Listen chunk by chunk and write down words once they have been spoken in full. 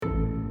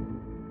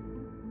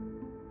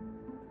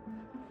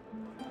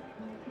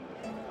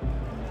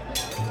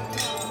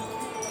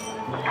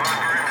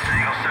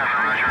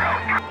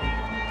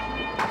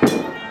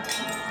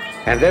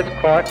and this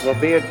court will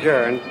be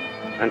adjourned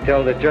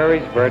until the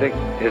jury's verdict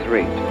is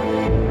reached.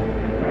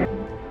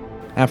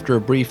 After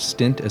a brief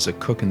stint as a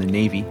cook in the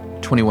Navy,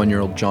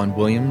 21-year-old John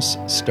Williams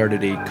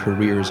started a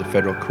career as a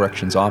federal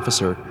corrections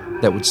officer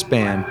that would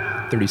span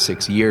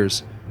 36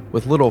 years.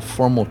 With little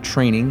formal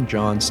training,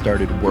 John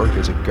started work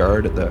as a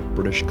guard at the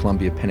British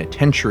Columbia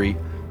Penitentiary,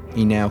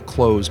 a now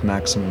closed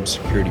maximum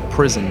security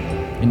prison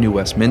in New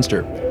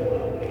Westminster.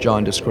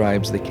 John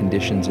describes the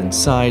conditions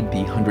inside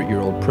the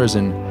 100-year-old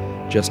prison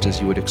just as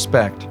you would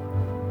expect,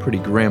 pretty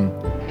grim.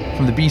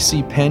 From the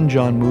BC pen,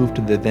 John moved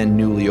to the then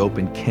newly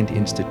opened Kent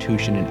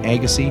Institution in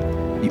Agassiz,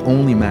 the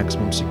only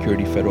maximum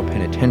security federal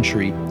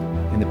penitentiary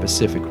in the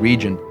Pacific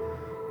region.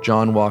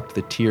 John walked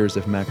the tiers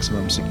of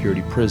maximum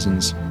security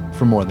prisons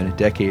for more than a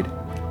decade.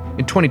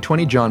 In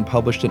 2020, John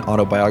published an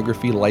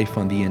autobiography, Life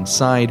on the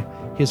Inside,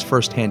 his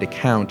first-hand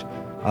account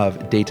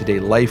of day-to-day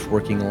life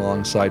working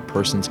alongside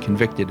persons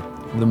convicted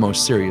of the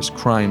most serious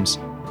crimes.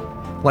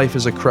 Life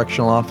as a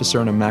correctional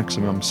officer in a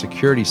maximum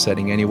security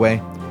setting anyway,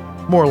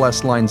 more or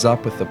less lines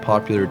up with the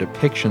popular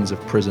depictions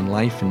of prison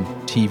life in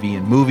TV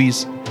and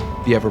movies,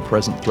 the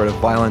ever-present threat of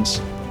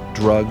violence,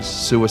 drugs,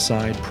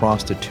 suicide,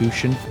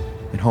 prostitution,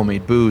 and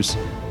homemade booze.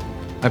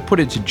 I put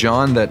it to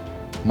John that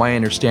my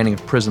understanding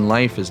of prison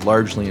life is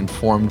largely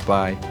informed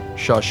by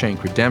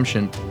Shawshank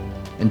Redemption,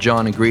 and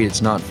John agreed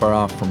it's not far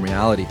off from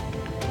reality.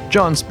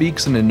 John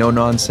speaks in a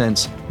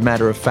no-nonsense,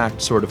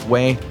 matter-of-fact sort of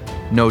way,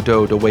 no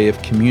doubt a way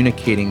of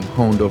communicating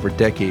honed over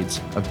decades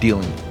of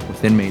dealing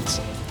with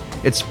inmates.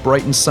 It's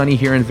bright and sunny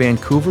here in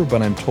Vancouver,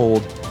 but I'm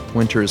told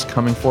winter is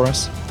coming for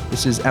us.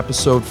 This is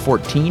episode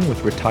 14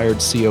 with retired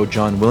CO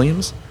John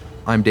Williams.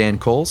 I'm Dan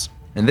Coles,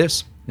 and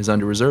this is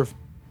Under Reserve.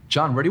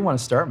 John, where do you want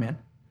to start, man?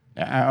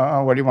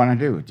 What do you want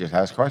to do? Just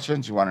ask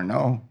questions? You want to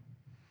know?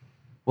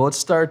 Well, let's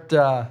start.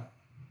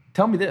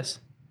 Tell me this.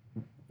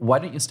 Why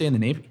didn't you stay in the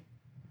Navy?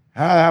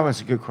 That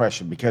was a good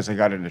question because I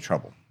got into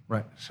trouble.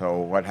 Right. So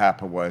what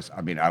happened was,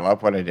 I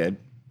love what I did.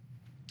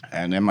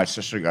 And then my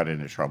sister got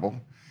into trouble.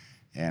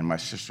 And my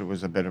sister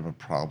was a bit of a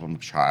problem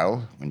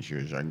child when she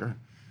was younger.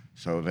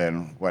 So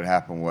then what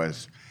happened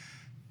was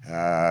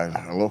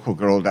a local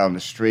girl down the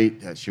street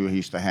that she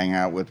used to hang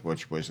out with,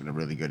 which wasn't a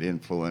really good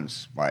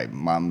influence, my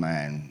mom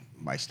and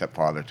my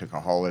stepfather took a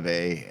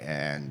holiday,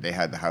 and they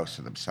had the house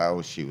to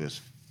themselves. She was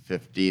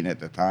 15 at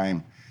the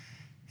time.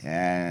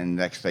 And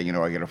next thing you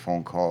know, I get a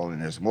phone call,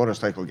 and there's a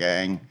motorcycle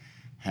gang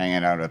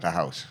hanging out at the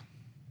house.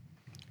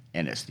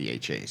 And it's the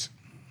HAs.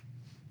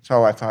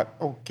 So I thought,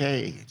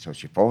 okay. So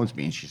she phones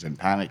me, and she's in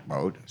panic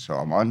mode. So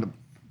I'm on the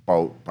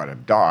boat, but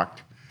I'm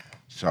docked.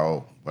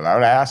 So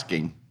without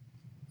asking,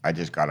 I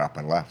just got up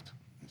and left.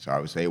 So I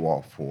was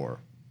AWOL for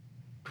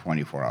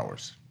 24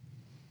 hours.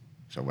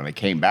 So when I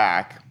came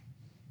back,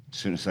 as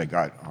soon as I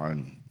got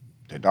on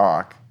the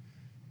dock,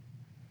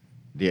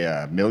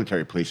 the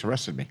military police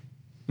arrested me.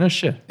 No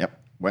shit. Yep.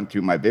 Went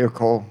through my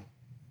vehicle,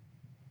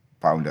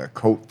 found a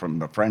coat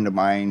from a friend of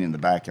mine in the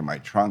back of my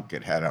trunk.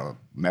 It had a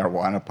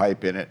marijuana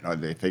pipe in it.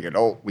 And they figured,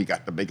 we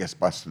got the biggest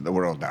bust in the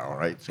world now,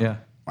 right? So yeah.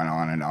 Went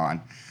on and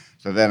on.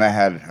 So then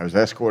I was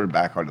escorted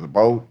back onto the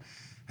boat,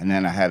 and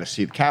then I had to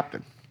see the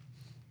captain.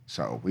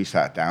 So we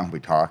sat down, we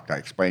talked, I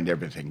explained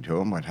everything to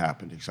him, what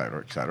happened, et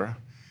cetera, et cetera.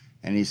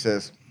 And he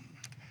says,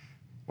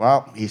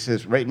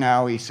 right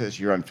now,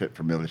 you're unfit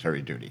for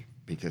military duty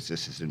because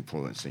this is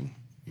influencing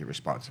your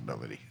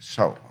responsibility.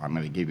 So I'm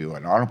going to give you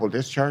an honorable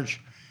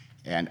discharge,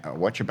 and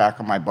once you're back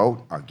on my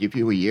boat, I'll give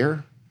you a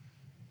year.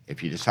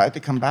 If you decide to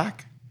come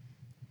back,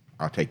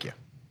 I'll take you.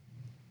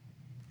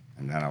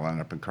 And then I'll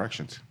end up in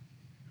corrections.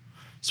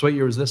 So what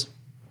year was this?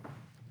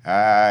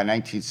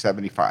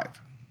 1975.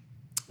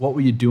 What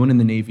were you doing in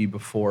the Navy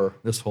before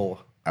this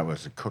whole... I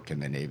was a cook in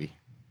the Navy.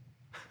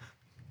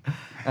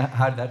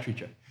 How did that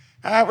treat you?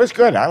 It was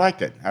good. I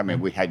liked it.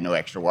 We had no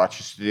extra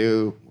watches to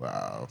do.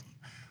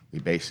 We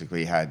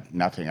basically had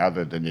nothing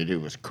other than to do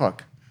was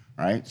cook,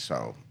 right?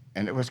 So,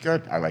 and it was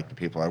good. I liked the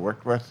people I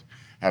worked with.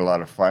 Had a lot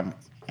of fun.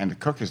 And the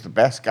cook is the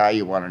best guy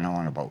you want to know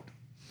on a boat.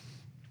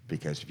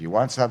 Because if you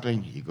want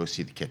something, you go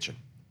see the kitchen.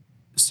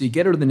 So you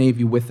get out of the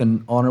Navy with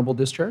an honorable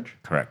discharge?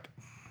 Correct.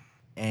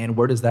 And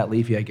where does that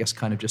leave you? I guess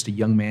kind of just a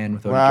young man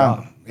without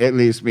a job. It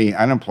leaves me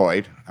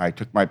unemployed. I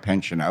took my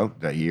pension out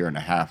the year and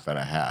a half that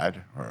I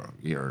had, or a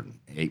year and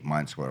 8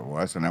 months, what it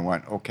was, and I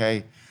went,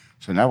 okay,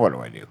 so now what do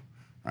I do,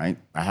 right?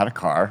 I had a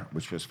car,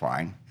 which was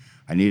fine.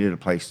 I needed a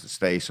place to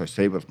stay, so I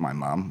stayed with my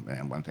mom,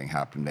 and one thing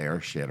happened there.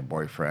 She had a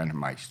boyfriend, and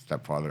my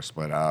stepfather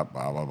split up,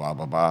 blah, blah, blah,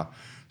 blah, blah.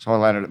 So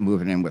I ended up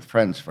moving in with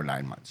friends for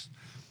 9 months.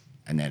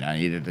 And then I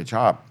needed a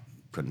job.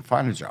 Couldn't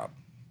find a job.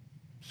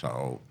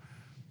 So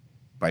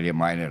a buddy of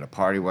mine at a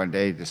party one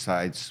day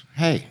decides,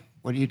 hey,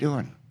 what are you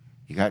doing?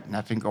 You got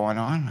nothing going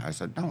on? I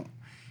said, no.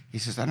 He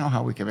says, I know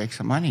how we can make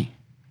some money.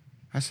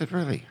 I said,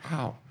 really?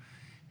 How?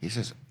 He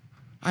says,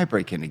 I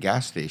break into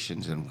gas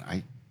stations and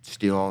I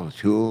steal all the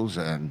tools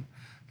and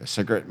the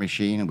cigarette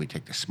machine, and we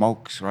take the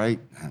smokes, right?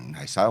 And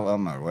I sell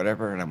them or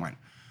whatever. And I went,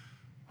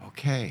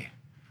 okay,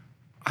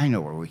 I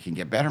know where we can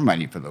get better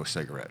money for those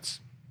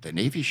cigarettes. The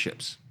Navy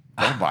ships,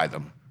 they'll buy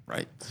them,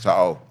 right?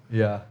 So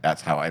yeah,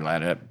 that's how I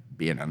landed up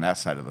being on that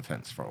side of the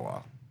fence for a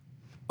while.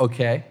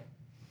 Okay.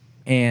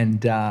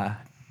 And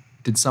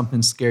did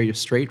something scare you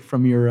straight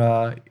from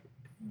your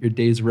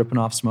days ripping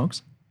off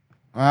smokes?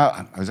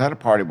 Well, I was at a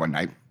party one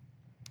night,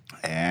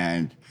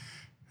 and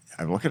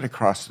I'm looking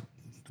across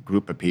the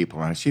group of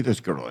people, and I see this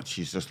girl, and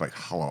she's just like,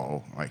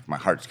 hello, like my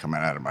heart's coming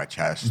out of my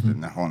chest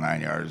and the whole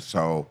 9 yards.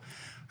 So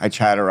I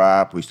chat her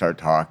up. We start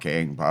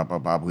talking, blah, blah,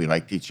 blah. We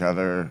liked each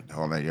other, the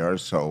whole 9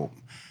 yards. So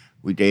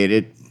we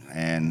dated,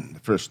 and the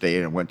first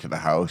day I went to the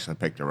house. I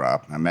picked her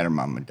up. I met her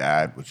mom and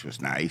dad, which was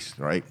nice,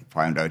 right?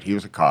 Found out he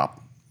was a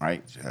cop,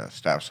 right?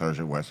 Staff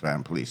Sergeant, West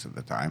Van Police at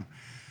the time.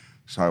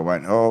 So I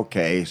went,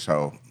 okay.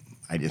 So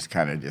I just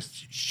kind of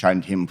just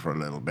shunned him for a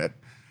little bit.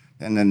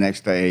 Then the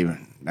next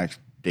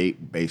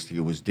date, basically,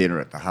 was dinner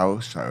at the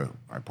house. So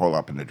I pull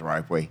up in the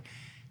driveway.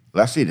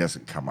 Leslie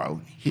doesn't come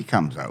out. He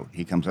comes out.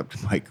 He comes up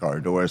to my car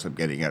door as I'm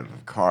getting out of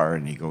the car,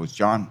 and he goes,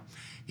 John,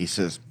 he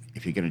says,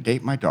 if you're going to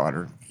date my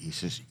daughter, he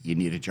says, you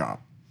need a job.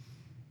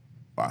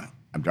 Well,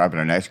 I'm driving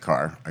a nice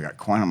car. I got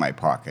coin in my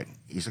pocket.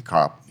 He's a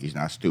cop. He's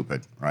not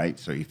stupid, right?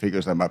 So he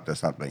figures I'm up to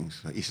something.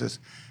 So he says,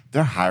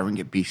 they're hiring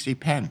at BC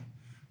Penn.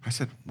 I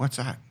said, what's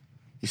that?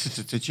 He says,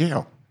 it's a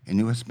jail in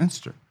New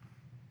Westminster.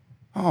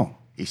 Oh,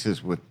 he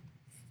says, with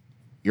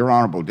your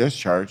honorable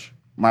discharge,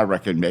 my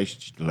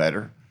recommendation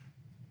letter,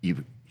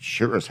 you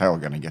sure as hell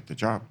going to get the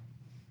job.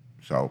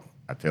 So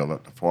I filled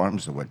out the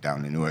forms. I went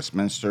down to New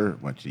Westminster,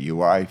 went to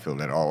UI,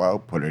 filled it all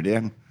out, put it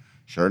in.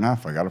 Sure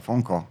enough, I got a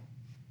phone call.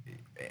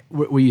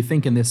 Were you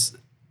thinking this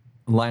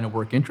line of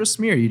work interests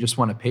me, or you just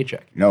want a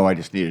paycheck? No, I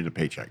just needed a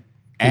paycheck.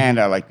 And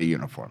I like the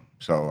uniform.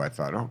 So I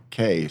thought,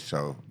 okay,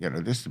 so,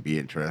 this would be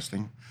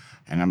interesting.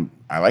 And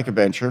I like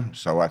adventure,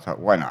 so I thought,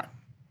 why not?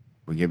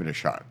 We'll give it a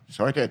shot.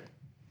 So I did.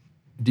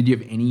 Did you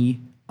have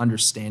any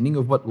understanding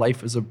of what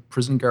life as a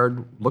prison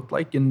guard looked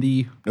like in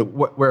the, Nope.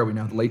 where are we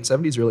now, the late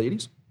 70s, early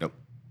 80s? Nope.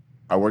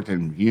 I worked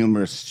in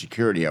numerous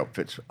security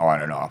outfits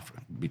on and off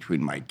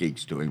between my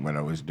gigs doing what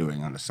I was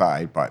doing on the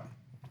side, but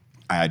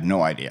I had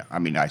no idea. I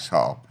mean,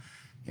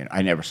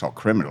 I never saw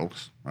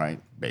criminals, right,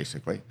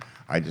 basically.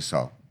 I just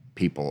saw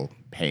people,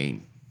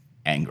 pain,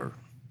 anger,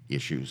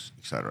 issues,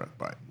 etc.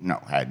 But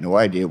no, I had no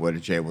idea what a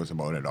jail was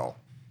about at all.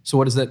 So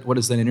what does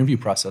that interview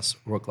process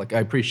work like? I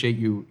appreciate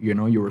you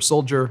were a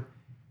soldier.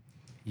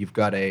 You've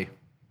got a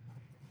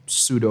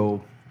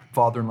pseudo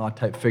father-in-law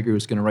type figure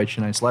who's going to write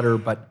you a nice letter,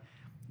 but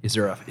is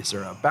there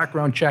a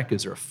background check?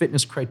 Is there a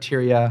fitness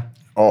criteria?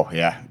 Oh,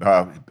 yeah.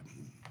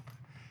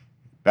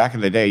 Back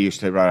in the day, you used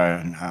to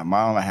run a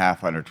mile and a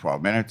half under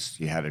 12 minutes.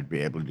 You had to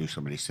be able to do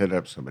so many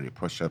sit-ups, so many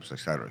push-ups, et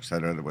cetera, et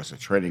cetera. There was a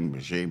training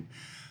regime.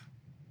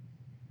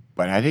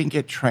 But I didn't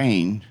get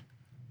trained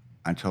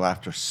until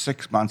after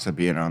 6 months of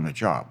being on the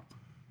job.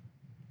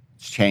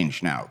 It's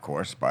changed now, of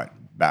course, but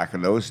back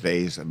in those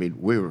days, I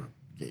mean,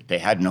 they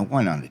had no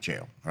one on the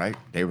jail, right?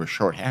 They were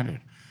shorthanded.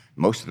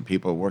 Most of the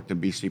people who worked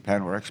in BC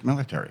Penn were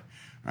ex-military,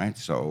 right?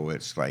 So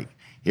it's like,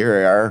 here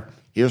we are,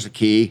 here's a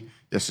key,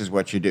 this is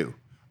what you do.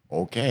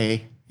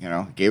 Okay,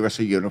 gave us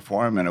a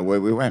uniform and away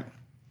we went.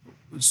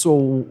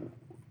 So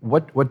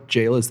what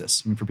jail is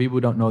this? I mean, for people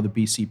who don't know, the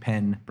BC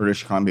Penn...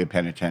 British Columbia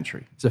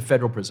Penitentiary. It's a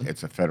federal prison.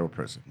 It's a federal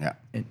prison, yeah.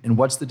 And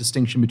what's the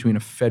distinction between a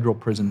federal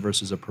prison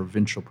versus a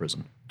provincial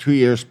prison? 2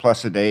 years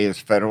plus a day is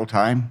federal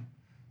time.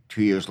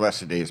 2 years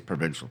less a day is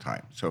provincial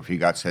time. So if you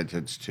got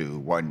sentenced to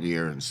 1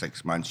 year and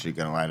 6 months, you're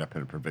going to line up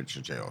in a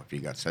provincial jail. If you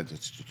got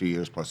sentenced to 2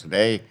 years plus a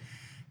day,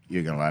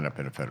 you're going to line up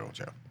in a federal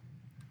jail.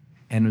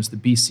 And was the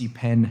BC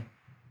Penn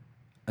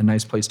a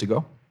nice place to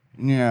go?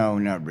 No,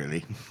 not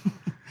really.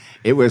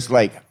 It was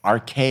like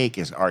archaic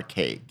as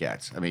archaic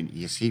gets. I mean,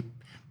 you see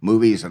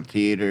movies and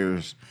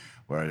theaters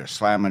where they're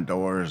slamming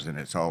doors and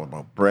it's all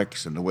about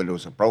bricks and the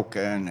windows are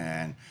broken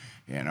and,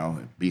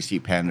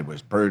 BC Penn, there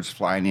was birds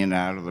flying in and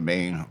out of the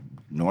main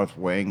north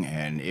wing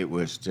and it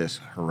was just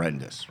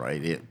horrendous,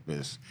 right? It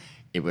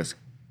was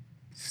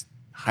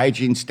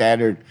hygiene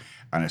standard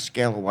on a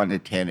scale of 1 to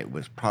 10, it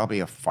was probably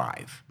a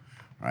 5,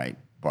 right?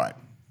 But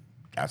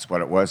that's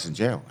what it was in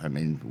jail. I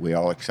mean, we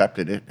all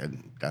accepted it,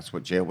 and that's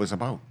what jail was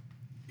about.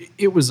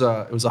 It was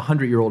a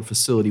 100-year-old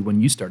facility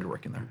when you started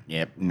working there.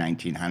 Yep,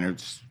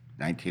 1900s,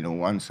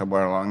 1901,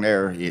 somewhere along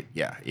there.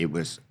 It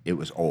was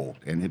old,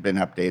 and it had been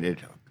updated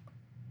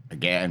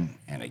again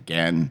and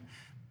again,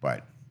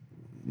 but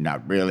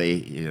not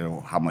really.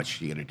 How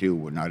much you going to do?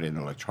 We're not in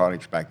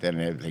electronics back then,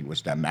 and everything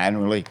was done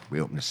manually. We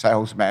opened the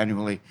cells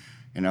manually.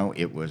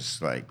 It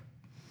was like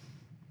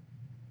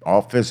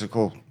all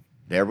physical.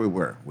 There we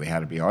were. We had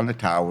to be on the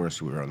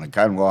towers. We were on the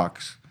gun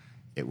walks.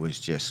 It was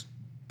just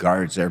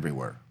guards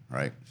everywhere,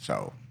 right?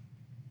 So.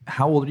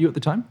 How old are you at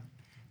the time?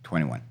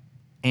 21.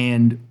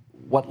 And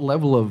what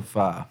level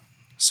of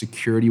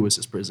security was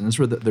this prison? Is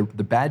this where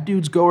the bad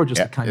dudes go, or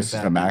just the kind of bad? This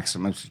is the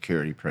maximum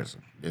security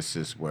prison. This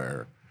is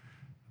where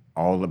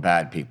all the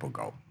bad people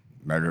go.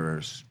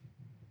 Murderers,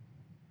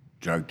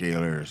 drug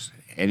dealers,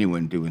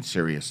 anyone doing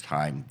serious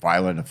time,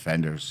 violent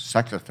offenders,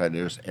 sex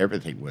offenders,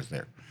 everything was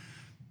there.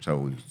 So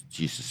we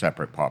used to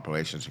separate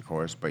populations, of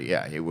course, but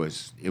yeah, it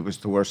was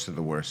the worst of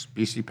the worst.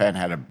 BC Penn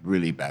had a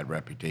really bad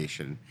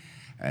reputation,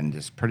 And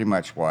it's pretty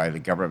much why the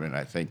government,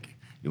 I think,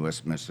 in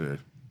Westminster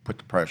put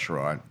the pressure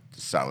on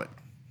to sell it.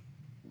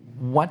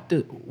 What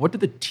do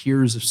the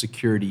tiers of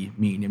security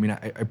mean? I mean,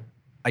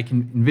 I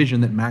can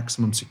envision that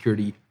maximum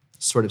security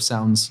sort of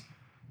sounds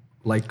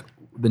like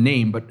the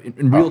name, but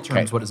in real Okay.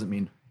 terms, what does it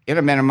mean? In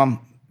a minimum,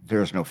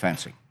 there's no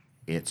fencing.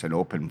 It's an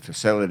open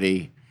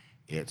facility.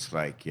 It's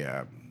like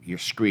you're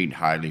screened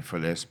highly for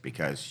this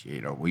because,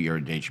 your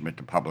endangerment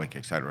to public,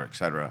 et cetera, et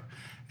cetera.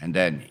 And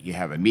then you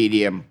have a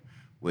medium,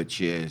 which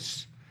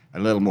is a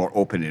little more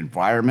open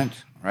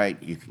environment,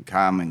 right? You can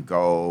come and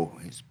go.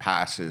 It's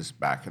passes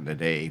back in the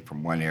day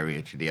from one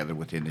area to the other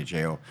within the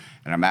jail.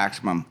 And a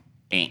maximum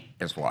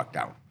is locked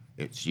down.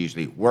 It's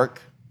usually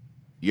work,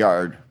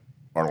 yard,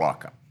 or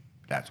lockup.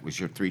 That was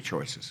your three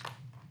choices.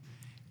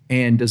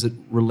 And does it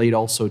relate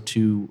also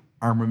to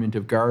armament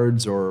of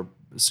guards or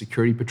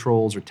security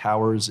patrols or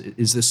towers?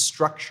 Is this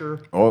structure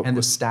and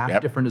the staff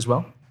yep. different as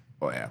well?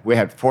 Oh, yeah. We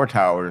had 4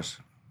 towers,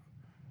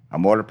 a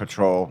mortar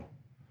patrol.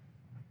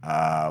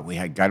 We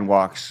had gun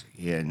walks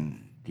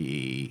in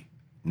the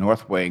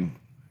north wing,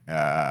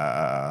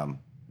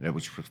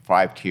 which was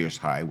 5 tiers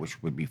high,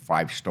 which would be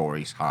 5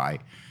 stories high,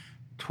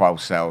 12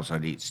 cells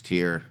on each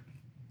tier.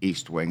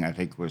 East wing, I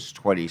think, was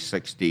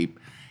 26 deep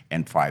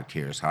and 5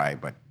 tiers high.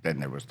 But then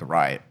there was the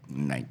riot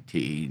in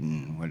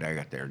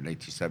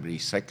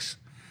 1976.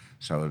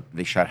 So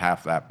they shut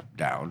half that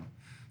down.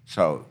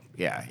 So,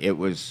 yeah, it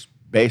was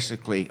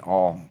basically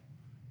all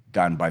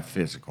done by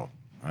physical,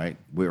 right?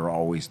 We were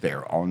always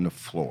there on the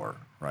floor,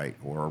 right?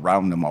 Or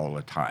around them all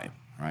the time,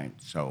 right?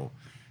 So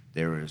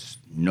there was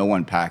no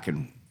one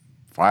packing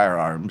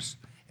firearms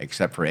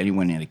except for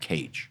anyone in a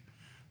cage,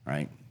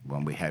 right?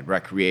 When we had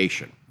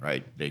recreation,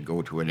 right? They'd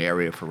go to an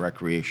area for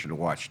recreation to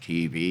watch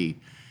TV,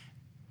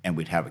 and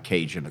we'd have a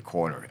cage in the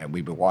corner, and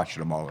we'd be watching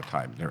them all the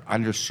time. They're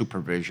under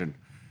supervision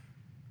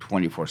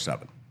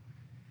 24/7.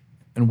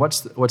 And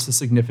what's the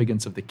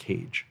significance of the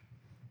cage?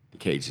 The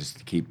cage is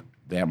to keep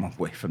them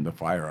away from the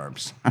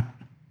firearms.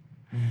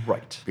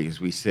 Right. Because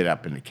we sit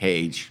up in the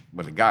cage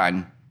with a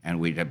gun, and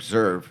we'd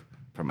observe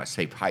from a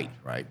safe height,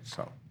 right?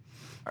 So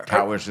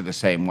towers are the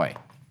same way.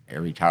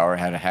 Every tower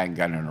had a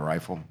handgun and a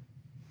rifle.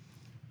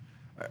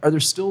 Are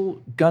there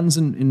still guns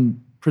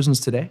in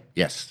prisons today?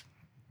 Yes.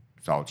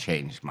 It's all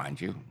changed,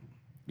 mind you.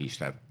 We used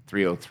to have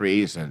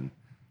 303s and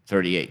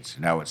 38s.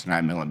 Now it's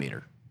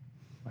 9mm.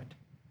 Right.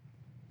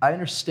 I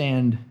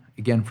understand,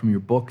 again, from your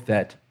book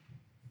that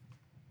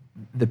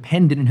the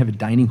pen didn't have a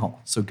dining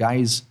hall, so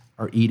guys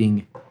are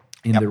eating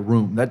in their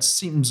room. That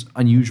seems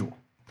unusual.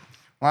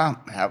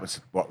 Well, that's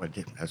what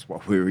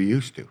we were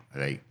used to.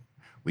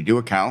 We do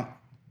a count.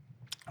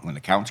 When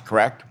the count's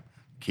correct,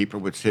 keeper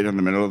would sit in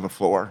the middle of the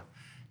floor,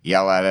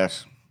 yell at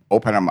us,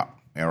 open them up.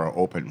 They were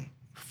open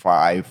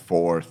 5,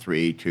 4,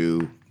 3,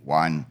 2,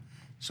 1.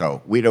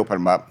 So we'd open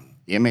them up.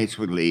 The inmates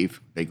would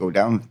leave. They go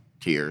down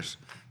tiers.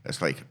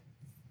 That's like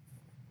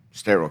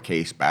sterile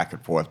case back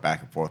and forth,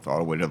 all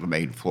the way to the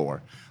main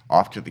floor,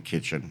 off to the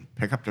kitchen,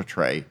 pick up their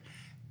tray,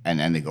 and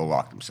then they go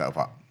lock themselves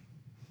up.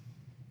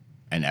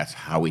 And that's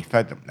how we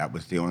fed them. That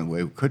was the only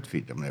way we could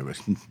feed them. There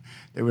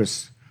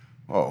was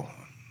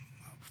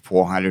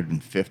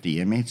 450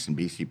 inmates in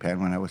BC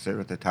Penn when I was there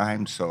at the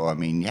time. So, I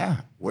mean,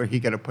 yeah, where are you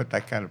going to put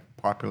that kind of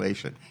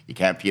population? You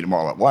can't feed them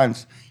all at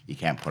once. You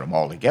can't put them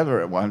all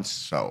together at once.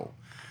 So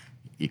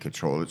you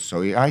control it,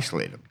 so you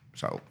isolate them.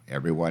 So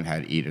everyone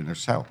had to eat in their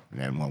cell. And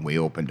then when we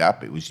opened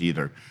up, it was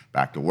either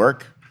back to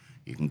work,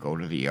 you can go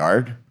to the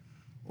yard,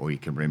 or you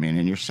can remain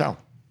in your cell.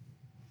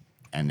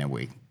 And then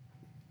we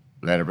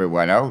let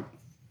everyone out,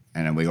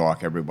 and then we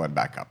lock everyone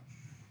back up.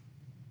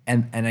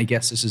 And I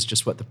guess this is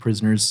just what the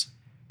prisoners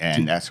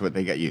And that's what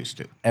they got used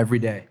to every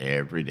day.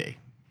 every day.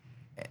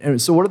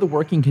 And so what are the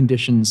working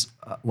conditions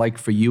like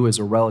for you as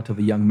a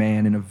relatively young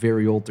man in a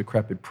very old,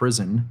 decrepit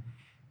prison,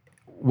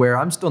 where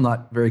I'm still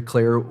not very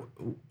clear?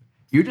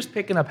 You're just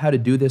picking up how to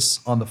do this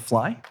on the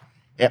fly?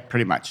 Yeah,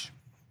 pretty much.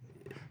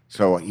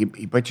 So,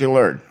 but you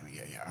learn.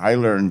 I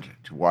learned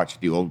to watch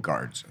the old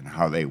guards and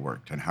how they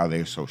worked and how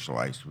they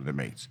socialized with the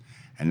mates.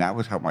 And that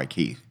was how my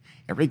key.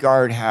 Every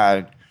guard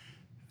had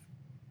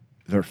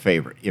their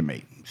favorite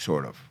inmate,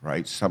 sort of,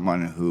 right?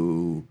 Someone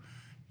who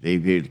they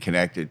viewed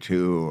connected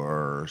to,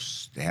 or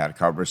they had a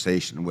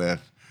conversation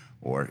with,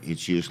 or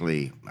it's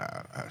usually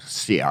a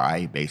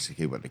CI,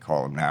 basically what they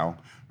call them now,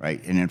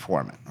 right? An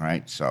informant,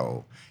 right?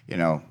 So,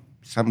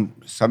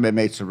 some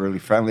inmates are really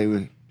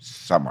friendly,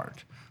 some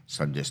aren't.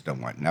 Some just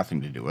don't want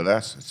nothing to do with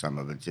us. And some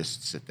of them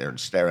just sit there and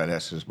stare at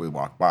us as we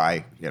walk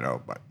by,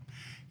 but,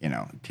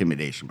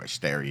 intimidation by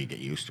stare, you get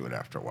used to it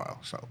after a while.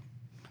 So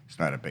it's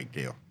not a big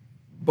deal.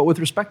 But with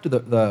respect to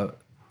the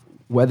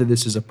whether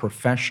this is a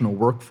professional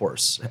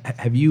workforce,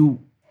 have you,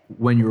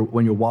 when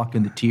you're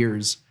walking the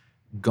tiers,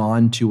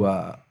 gone to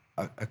a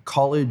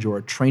college or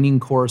a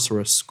training course or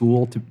a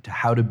school to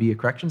how to be a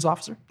corrections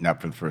officer? Not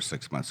for the first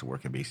 6 months of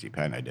work at BC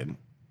Penn, I didn't.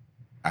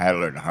 I had to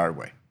learn the hard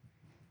way.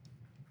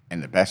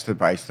 And the best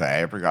advice that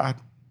I ever got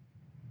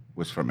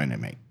was from an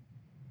inmate.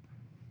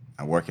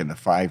 I work in the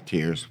 5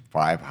 tiers,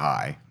 5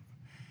 high,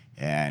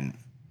 and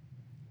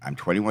I'm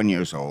 21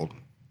 years old.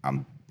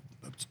 I'm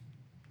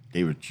they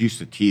used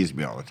to tease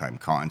me all the time,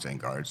 cons and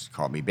guards,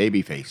 call me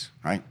babyface,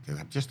 right? Because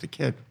I'm just a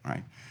kid,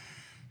 right?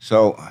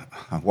 So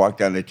I walk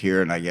down the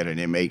tier and I get an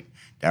inmate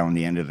down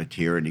the end of the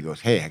tier and he goes,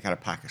 hey, I got a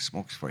pack of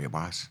smokes for you,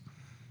 boss.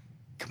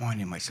 Come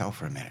on in my cell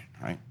for a minute,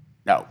 right?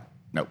 No,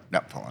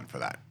 not falling for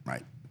that,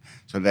 right?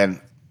 So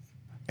then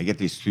I get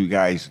these two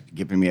guys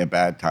giving me a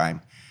bad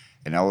time,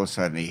 and all of a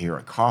sudden I hear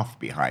a cough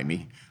behind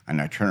me,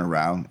 and I turn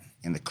around,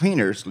 and the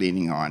cleaner's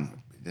leaning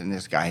on, and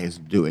this guy is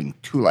doing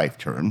 2 life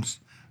terms,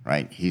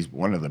 right? He's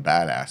one of the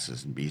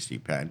badasses in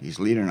BC Penn. He's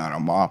leaning on a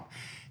mop.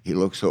 He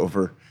looks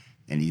over,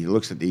 and he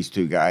looks at these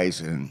 2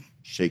 guys and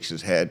shakes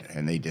his head,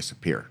 and they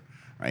disappear,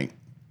 right?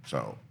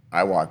 So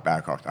I walk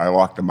back off. I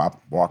lock them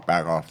up, walk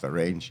back off the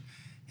range,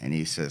 and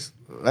he says,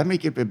 let me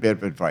give a bit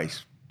of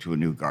advice to a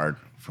new guard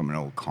from an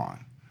old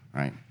con,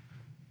 right?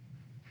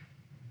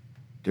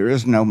 There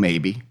is no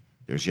maybe.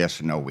 There's yes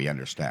and no, we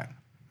understand,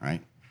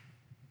 right?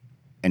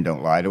 And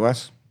don't lie to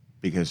us,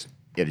 because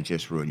it'll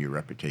just ruin your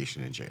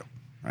reputation in jail,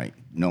 right?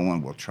 No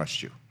one will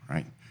trust you,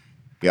 right?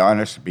 Be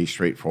honest, be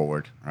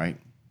straightforward, right?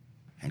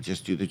 And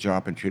just do the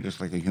job and treat us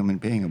like a human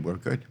being, and we're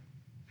good.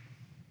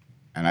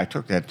 And I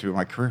took that through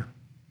my career.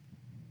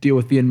 Deal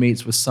with the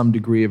inmates with some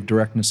degree of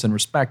directness and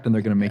respect, and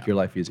they're going to make your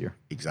life easier.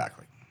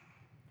 Exactly.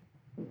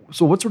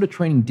 So what sort of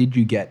training did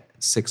you get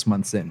 6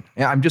 months in?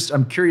 I'm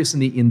curious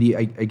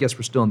I guess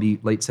we're still in the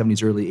late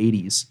 70s, early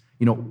 80s.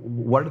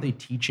 What are they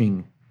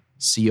teaching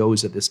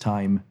COs at this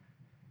time?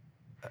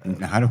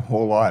 Not a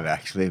whole lot,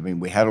 actually. I mean,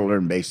 we had to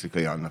learn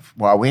basically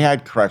we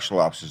had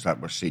correctional officers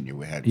that were senior.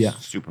 We had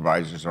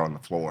supervisors on the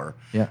floor.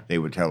 Yeah. They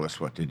would tell us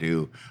what to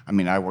do. I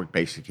mean, I worked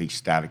basically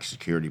static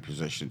security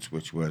positions,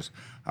 which was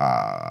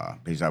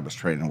because I was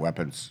training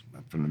weapons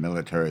from the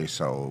military.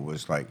 So it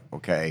was like,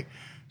 okay,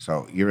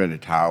 so you're in a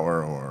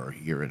tower, or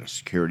you're in a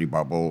security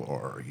bubble,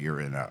 or you're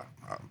in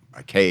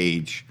a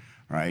cage,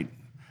 right?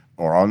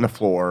 Or on the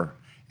floor,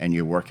 and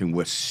you're working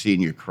with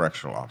senior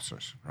correctional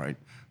officers, right?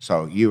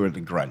 So you were the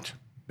grunt,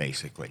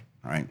 basically,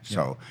 right? Yeah.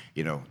 So,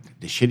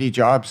 the shitty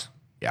jobs,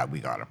 yeah, we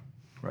got them.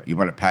 Right. You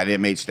want to pat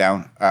inmates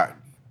down?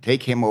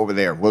 Take him over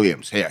there,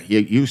 Williams. Yeah, you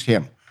use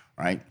him,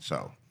 right?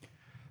 So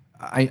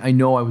I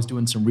know I was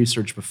doing some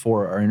research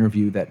before our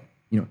interview that,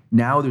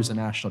 now there's a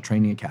National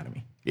Training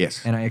Academy.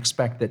 Yes. And I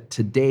expect that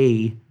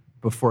today,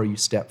 before you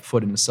step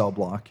foot in a cell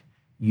block,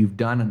 you've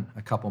done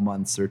a couple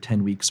months or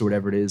 10 weeks or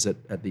whatever it is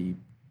at the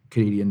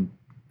Canadian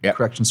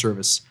Correction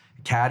Service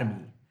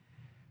Academy.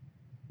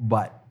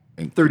 But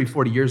 30,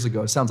 40 years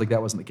ago, it sounds like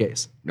that wasn't the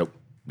case. Nope,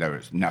 there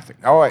was nothing.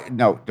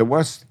 No, there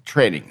was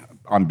training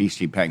on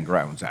BC Penn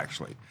grounds,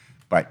 actually.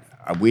 But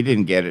we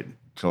didn't get it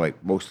till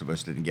most of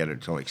us didn't get it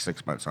until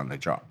 6 months on the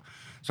job.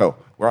 So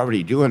we're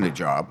already doing the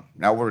job.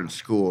 Now we're in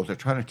school. They're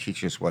trying to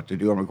teach us what to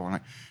do. And we're going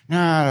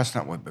nah, that's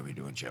not what we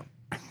do in jail.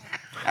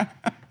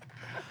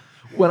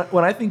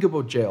 When I think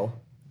about jail,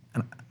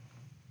 and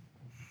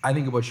I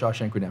think about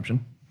Shawshank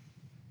Redemption,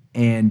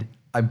 and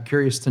I'm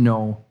curious to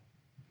know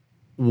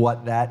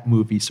what that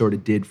movie sort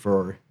of did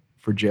for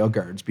jail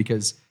guards,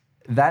 because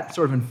that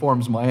sort of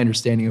informs my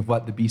understanding of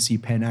what the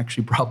BC Penn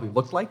actually probably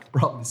looked like,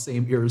 probably the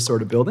same era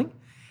sort of building.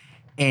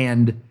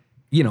 And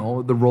the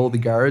role of the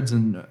guards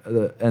and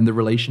the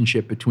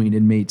relationship between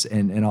inmates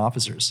and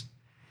officers.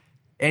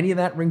 Any of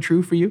that ring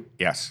true for you?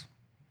 Yes.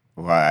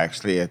 Well,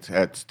 actually,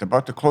 it's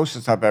about the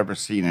closest I've ever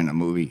seen in a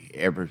movie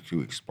ever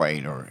to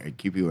explain or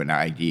give you an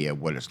idea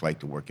of what it's like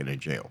to work in a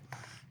jail.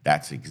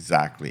 That's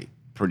exactly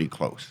pretty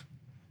close.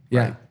 Yeah.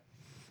 Right?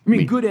 I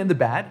mean, good and the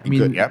bad. I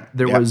mean,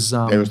 there was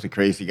the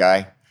crazy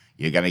guy.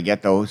 You're gonna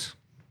get those,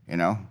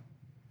 and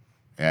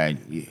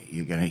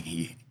you're gonna.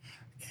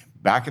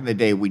 Back in the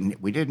day, we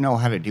didn't know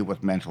how to deal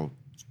with mental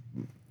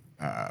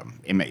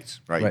inmates,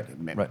 right?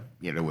 Right.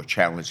 Were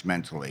challenged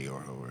mentally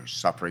or were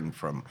suffering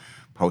from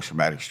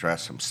post-traumatic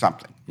stress from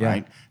something,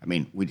 right? I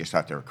mean, we just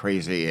thought they were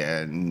crazy,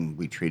 and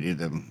we treated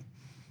them,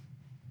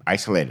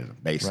 isolated them,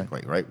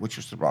 basically, right? Which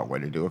was the wrong way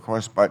to do, of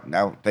course, but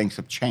now things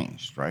have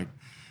changed, right?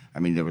 I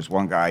mean, there was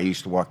one guy, I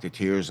used to walk the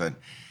tiers, and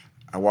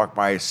I walked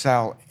by his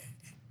cell,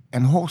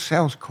 and the whole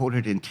cell's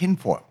coated in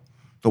tinfoil.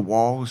 The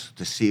walls,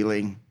 the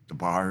ceiling, the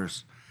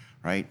bars,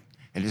 right?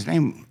 And his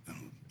name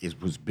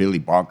was Billy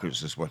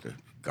Bonkers, is what the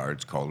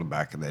guards called him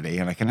back in the day,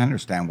 and I can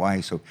understand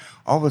why. So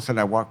all of a sudden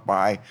I walk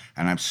by,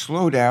 and I'm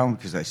slow down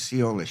because I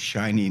see all this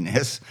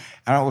shininess,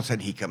 and all of a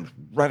sudden he comes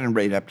running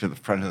right up to the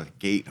front of the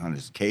gate on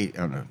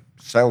the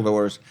cell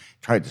doors,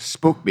 tried to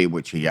spook me,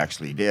 which he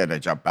actually did. I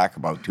jumped back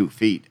about 2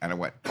 feet, and I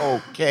went,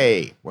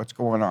 okay, what's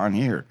going on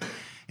here?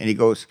 And he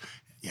goes,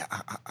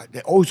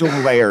 the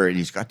ozone layer, and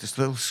he's got this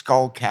little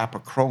skull cap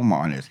of chrome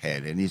on his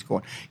head, and he's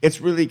going,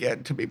 it's really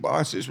getting to me,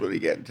 boss, it's really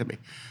getting to me.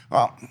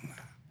 Well,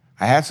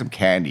 I had some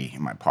candy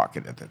in my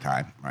pocket at the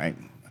time, right?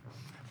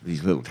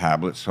 These little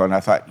tablets. So, and I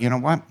thought, you know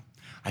what?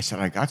 I said,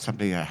 I got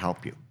something that'll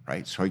help you,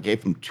 right? So I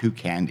gave him 2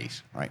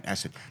 candies, right? I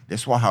said,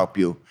 this will help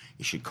you.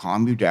 It should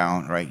calm you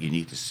down, right? You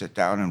need to sit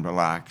down and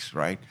relax,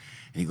 right?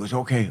 And he goes,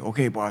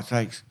 okay, boss,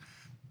 thanks.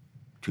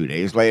 2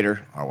 days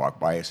later, I walk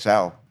by his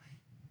cell.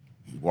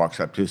 He walks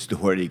up to his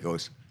door and he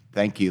goes,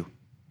 thank you.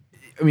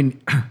 I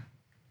mean,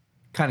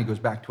 kind of goes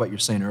back to what you're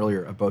saying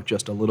earlier about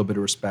just a little bit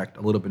of respect,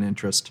 a little bit of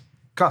interest.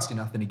 Costs you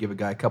nothing to give a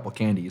guy a couple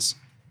candies.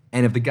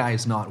 And if the guy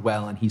is not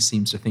well and he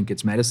seems to think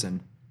it's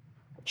medicine,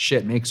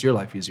 shit, makes your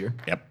life easier.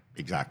 Yep,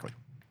 exactly.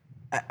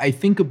 I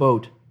think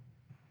about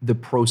the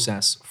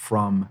process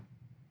from,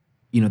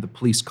 the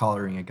police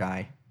collaring a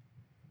guy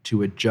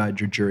to a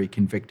judge or jury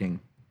convicting,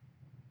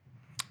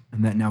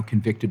 and that now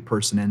convicted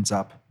person ends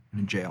up in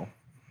a jail,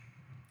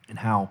 and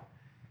how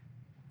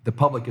the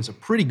public has a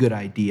pretty good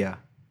idea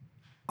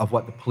of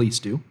what the police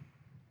do,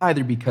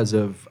 either because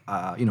of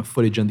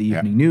footage on the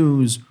evening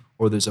news,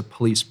 or there's a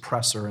police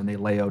presser and they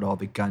lay out all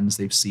the guns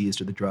they've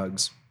seized or the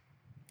drugs.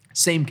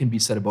 Same can be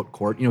said about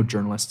court.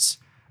 Journalists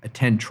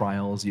attend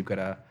trials. You've got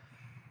a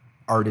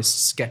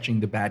artist sketching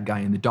the bad guy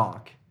in the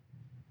dock.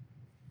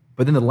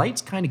 But then the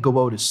lights kind of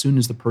go out as soon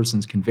as the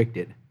person's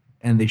convicted,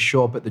 and they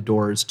show up at the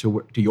doors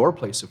to your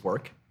place of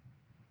work,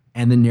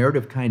 and the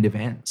narrative kind of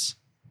ends.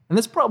 And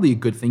that's probably a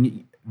good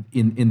thing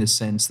in the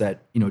sense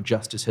that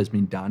justice has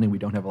been done, and we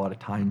don't have a lot of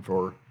time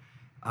for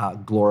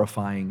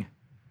glorifying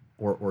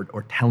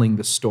or telling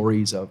the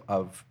stories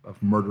of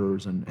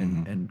murderers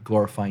and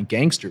glorifying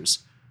gangsters.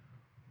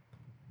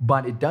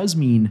 But it does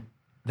mean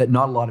that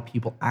not a lot of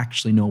people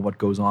actually know what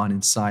goes on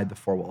inside the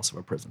four walls of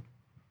a prison.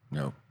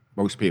 No,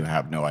 most people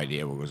have no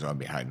idea what goes on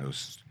behind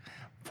those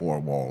four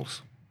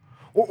walls.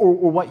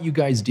 Or what you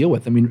guys deal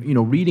with. I mean,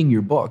 reading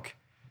your book,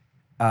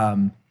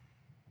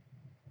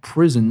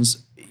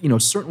 prisons,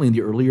 certainly in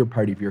the earlier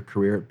part of your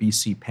career at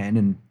BC Penn,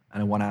 and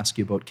I want to ask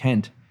you about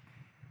Kent,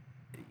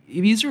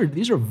 these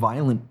are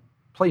violent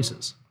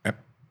places. Yep.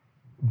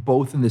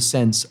 Both in the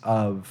sense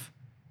of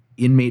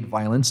inmate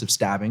violence, of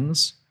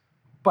stabbings,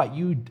 but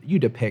you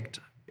depict,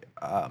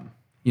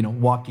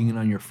 walking in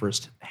on your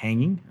first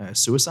hanging,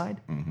 suicide,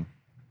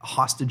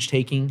 hostage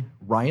taking,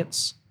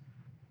 riots.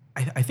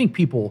 I think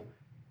people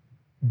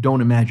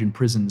don't imagine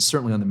prisons,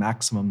 certainly on the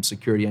maximum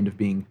security end, of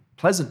being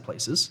pleasant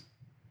places,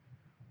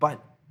 but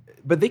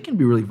they can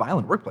be really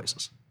violent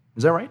workplaces.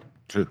 Is that right?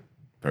 True.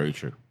 Very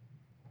true.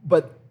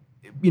 But,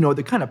 they're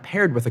kind of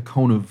paired with a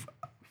cone of,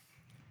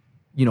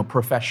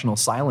 professional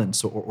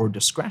silence or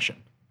discretion.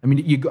 I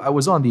mean, I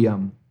was on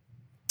the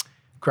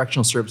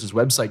Correctional Services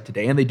website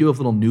today, and they do have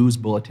little news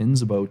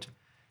bulletins about,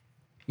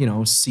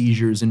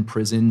 seizures in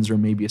prisons or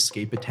maybe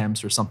escape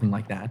attempts or something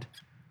like that.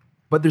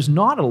 But there's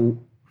not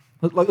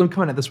let me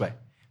come at it this way.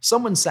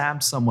 Someone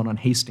stabs someone on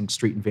Hastings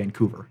Street in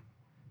Vancouver.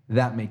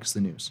 That makes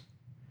the news.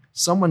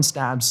 Someone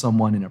stabs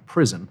someone in a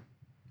prison.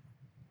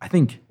 I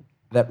think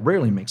that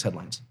rarely makes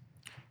headlines.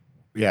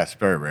 Yes,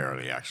 very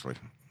rarely, actually.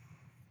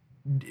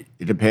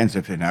 It depends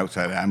if an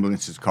outside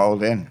ambulance is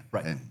called in,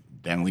 right? And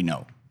then we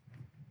know,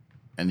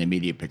 and the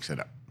media picks it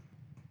up.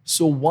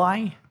 So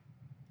why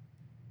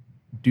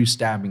do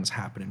stabbings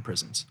happen in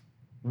prisons?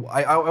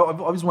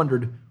 I've always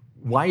wondered,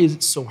 why is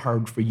it so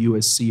hard for you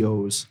as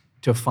COs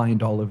to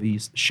find all of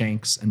these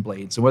shanks and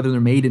blades, and whether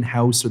they're made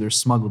in-house or they're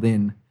smuggled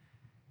in?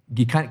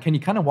 Can you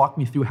kind of walk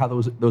me through how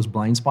those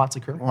blind spots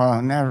occur?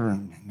 Well,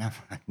 never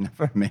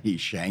many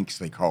shanks,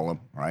 they call them,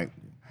 right?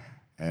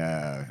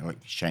 Like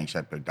shanks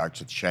at the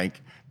Dutch, it's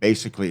shank.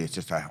 Basically, it's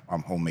just a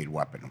homemade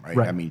weapon,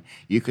 right? I mean,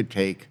 you could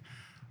take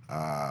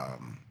a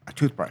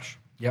toothbrush,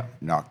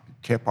 knock the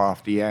tip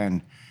off the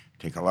end,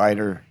 take a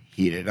lighter,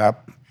 heat it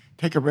up,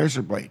 take a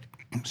razor blade,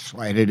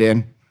 slide it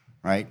in,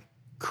 right?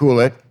 Cool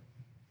it.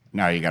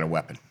 Now you got a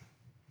weapon,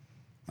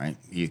 right?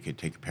 You could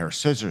take a pair of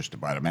scissors,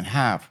 divide them in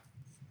half.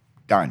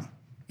 Done.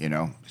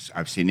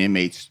 I've seen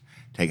inmates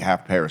take a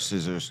half pair of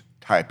scissors,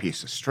 tie a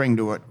piece of string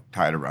to it,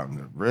 tie it around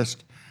the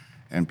wrist,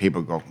 and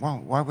people go,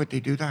 well, why would they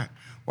do that?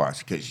 Well,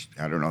 it's because,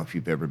 I don't know if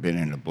you've ever been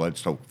in a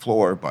blood-soaked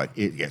floor, but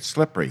it gets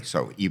slippery.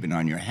 So even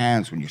on your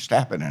hands, when you're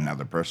stabbing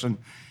another person,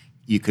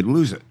 you could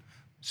lose it.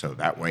 So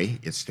that way,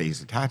 it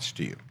stays attached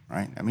to you,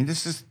 right? I mean,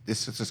 this is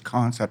this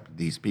concept that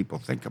these people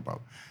think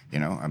about.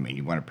 I mean,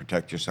 you want to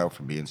protect yourself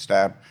from being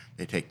stabbed,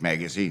 they take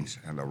magazines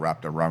and they'll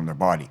wrap them around their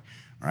body,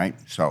 right?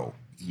 So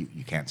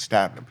you can't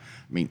stab them.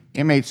 I mean,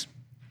 inmates,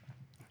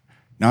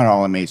 not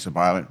all inmates are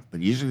violent, but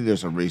usually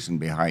there's a reason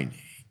behind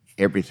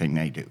everything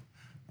they do,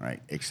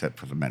 right? Except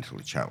for the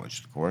mentally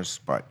challenged, of course.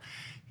 But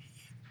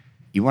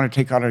you want to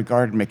take out a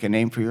guard and make a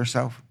name for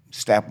yourself?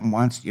 Stab them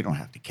once, you don't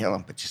have to kill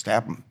them, but you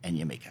stab them and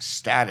you make a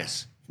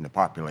status in the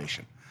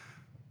population.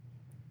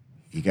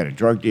 You got a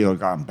drug deal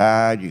gone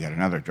bad, you got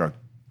another drug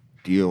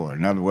deal, or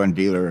another one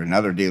dealer,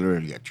 another dealer,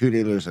 you got two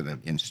dealers at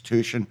an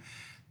institution.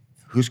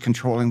 Who's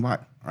controlling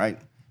what, right?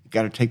 You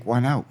got to take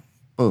one out.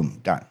 Boom,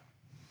 done.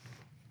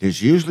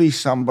 There's usually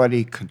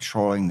somebody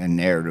controlling the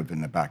narrative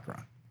in the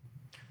background.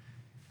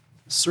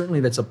 Certainly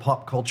that's a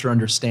pop culture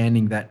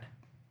understanding that,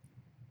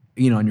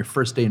 on your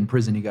first day in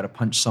prison, you got to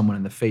punch someone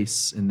in the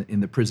face in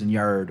the prison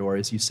yard, or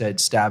as you said,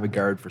 stab a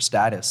guard for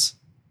status.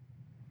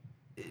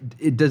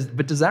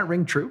 But does that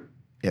ring true?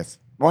 Yes.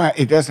 Well,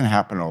 it doesn't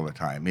happen all the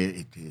time.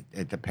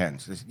 It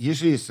depends.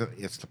 Usually it's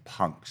the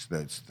punks.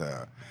 That's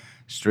the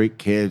street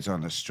kids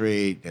on the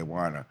street. They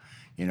want to,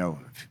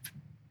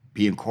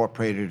 be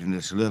incorporated in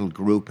this little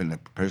group in the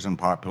prison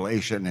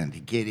population, and to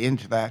get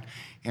into that,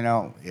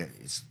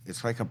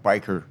 it's like a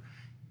biker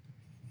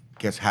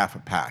gets half a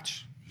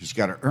patch. He's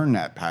got to earn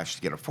that patch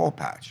to get a full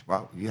patch.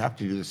 Well, you have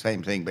to do the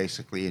same thing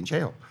basically in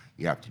jail.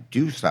 You have to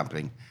do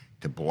something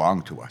to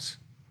belong to us,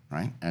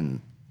 right?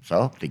 And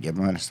so they give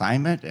them an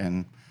assignment,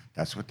 and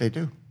that's what they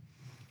do,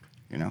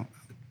 you know?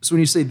 So when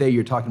you say they,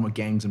 you're talking about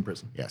gangs in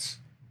prison. Yes,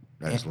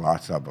 there's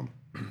lots of them.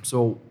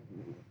 So,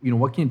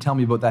 what can you tell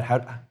me about that?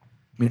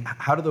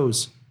 How do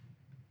those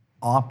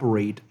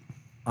operate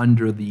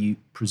under the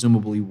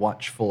presumably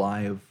watchful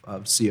eye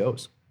of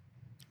COs?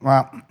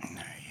 Well,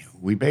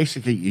 we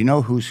basically, you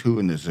know who's who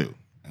in the zoo.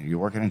 And you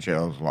work in a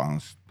jail as long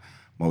as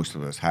most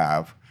of us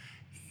have.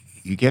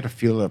 You get a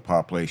feel of the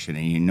population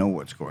and you know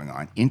what's going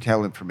on.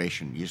 Intel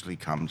information usually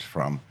comes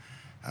from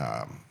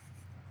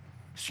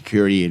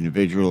security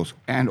individuals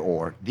and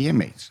or the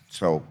inmates.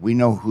 So we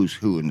know who's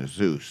who in the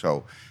zoo.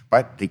 So,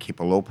 but they keep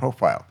a low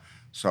profile.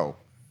 So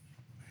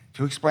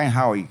to explain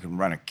how you can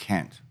run a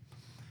Kent,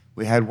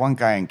 we had one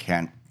guy in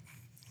Kent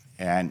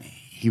and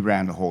he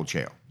ran the whole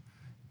jail.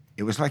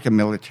 It was like a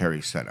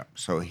military setup.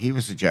 So he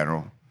was a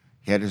general,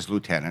 he had his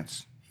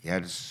lieutenants, he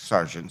had his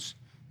sergeants,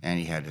 and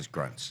he had his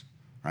grunts,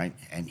 right?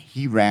 And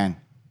he ran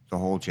the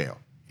whole jail.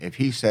 If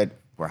he said,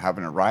 we're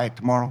having a riot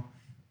tomorrow,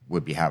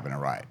 we'd be having a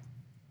riot.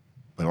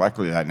 But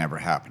luckily that never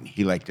happened.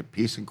 He liked it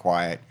peace and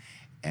quiet,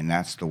 and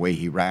that's the way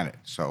he ran it.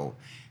 So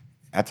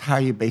that's how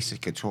you basically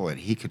control it.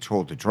 He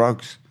controlled the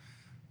drugs,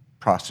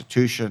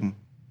 prostitution,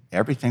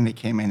 everything that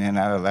came in and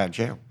out of that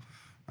jail,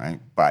 right?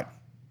 But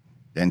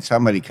then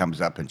somebody comes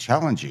up and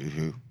challenges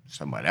you,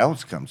 someone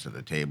else comes to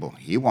the table,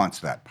 he wants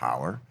that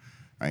power,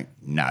 right?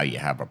 Now you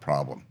have a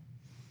problem.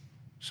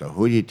 So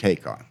who do you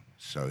take on?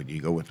 So do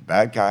you go with the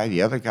bad guy,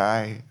 the other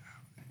guy?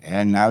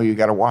 And now you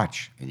got to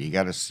watch, and you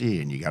got to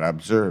see, and you got to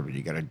observe, and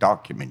you got to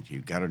document, you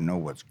got to know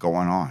what's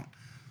going on.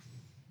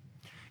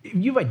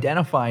 You've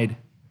identified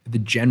the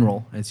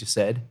general, as you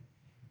said.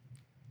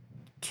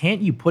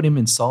 Can't you put him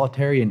in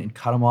solitary and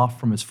cut him off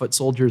from his foot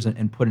soldiers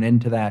and put an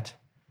end to that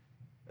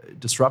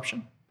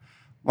disruption?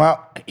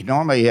 Well,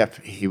 normally if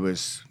he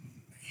was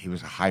a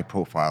high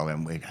profile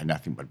and we had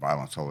nothing but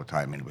violence all the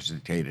time and it was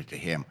dictated to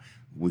him,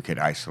 we could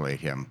isolate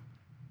him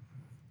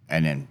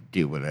and then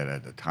deal with it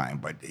at the time.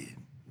 But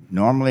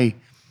normally,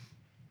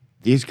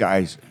 these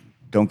guys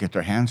don't get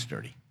their hands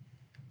dirty.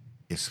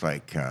 It's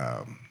like,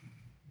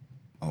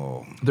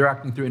 They're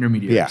acting through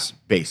intermediaries. yeah,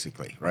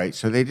 basically, right?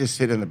 So they just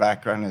sit in the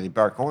background and they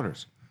bark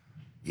orders.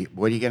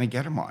 What are you going to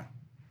get him on,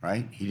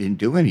 right? He didn't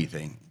do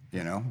anything,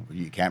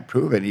 You can't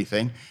prove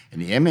anything.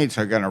 And the inmates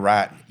are going to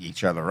rat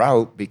each other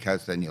out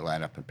because then you'll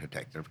end up in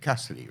protective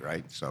custody,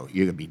 right? So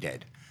you're going to be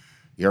dead.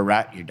 You're a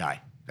rat, you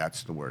die.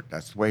 That's the word.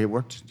 That's the way it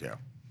works in jail.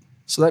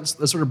 So that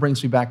sort of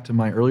brings me back to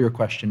my earlier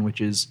question, which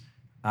is,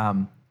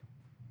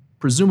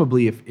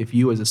 presumably if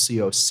you as a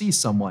CO see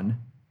someone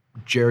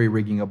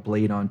jerry-rigging a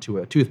blade onto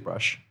a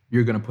toothbrush,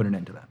 you're going to put an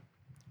end to that.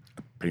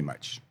 Pretty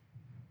much.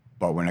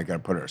 But we're not going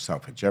to put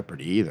ourselves in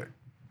jeopardy either,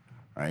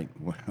 right?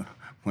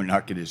 We're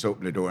not going to just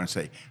open the door and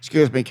say,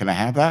 excuse me, can I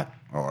have that?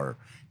 Or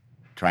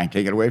try and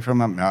take it away from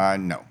them?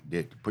 No.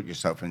 You put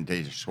yourself in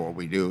danger. So what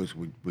we do is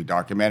we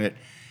document it,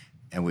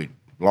 and we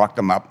lock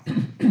them up,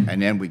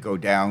 and then we go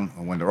down,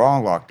 and when they're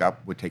all locked up,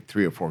 we take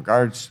 3 or 4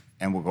 guards,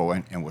 and we'll go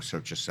in, and we'll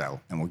search a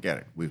cell, and we'll get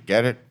it. We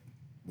get it,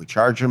 we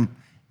charge him,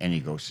 and he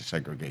goes to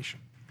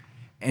segregation.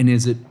 And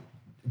is it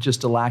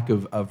just a lack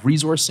of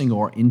resourcing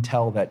or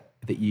intel that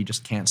you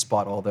just can't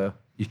spot all the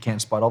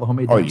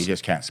homemade Oh, knives? you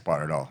just can't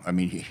spot it all. I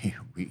mean,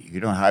 you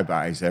don't have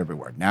eyes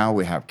everywhere. Now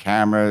we have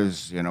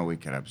cameras, we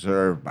can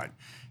observe, but,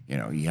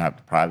 you have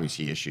the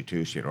privacy issue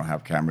too, so you don't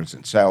have cameras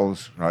in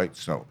cells, right?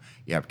 So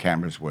you have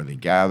cameras where they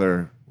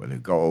gather, where they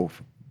go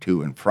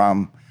to and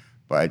from.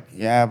 But, they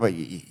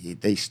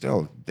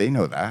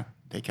know that.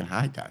 They can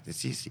hide that.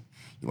 It's easy.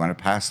 You want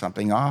to pass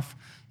something off?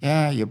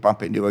 Yeah, you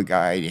bump into a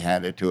guy, you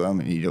hand it to him,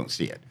 and you don't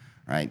see it,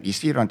 right? You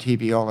see it on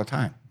TV all the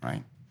time,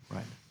 right?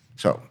 Right.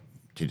 So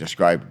to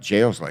describe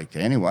jails like to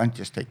anyone,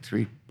 just take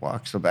 3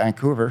 blocks of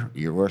Vancouver,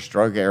 your worst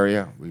drug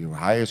area, your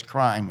highest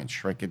crime, and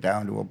shrink it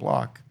down to a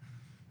block.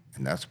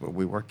 And that's what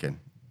we work in.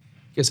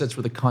 I guess that's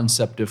where the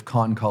concept of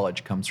Con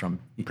College comes from.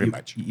 Pretty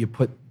much. You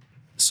put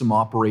some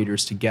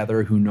operators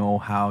together who know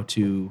how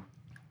to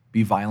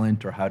be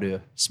violent or how to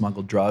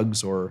smuggle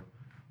drugs or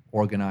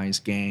organize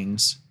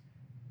gangs.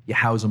 You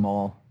house them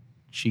all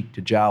cheek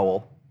to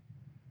jowl.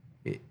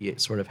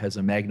 It sort of has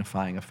a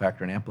magnifying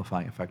effect or an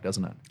amplifying effect,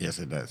 doesn't it? Yes,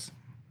 it does.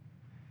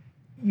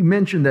 You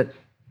mentioned that,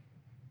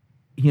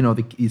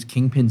 these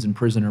kingpins in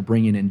prison are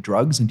bringing in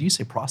drugs, and do you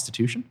say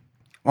prostitution?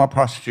 Well,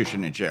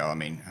 prostitution in jail, I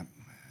mean,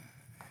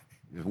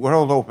 the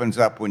world opens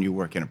up when you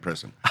work in a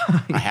prison.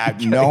 I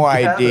had no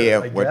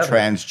idea what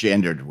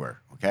transgendered were,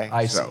 okay?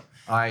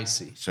 I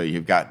see. So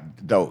you've got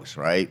those,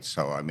 right?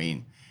 So, I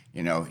mean,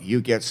 you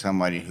get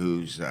somebody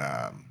who's,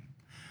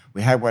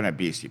 we had one at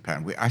BC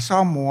Penn. I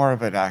saw more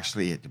of it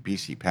actually at the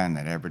BC Penn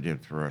than I ever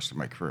did for the rest of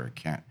my career at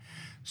Kent.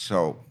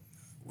 So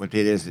what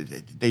they did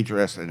is they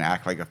dress and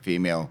act like a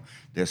female.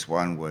 This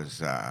one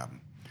was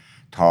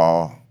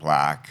tall,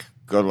 black,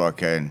 good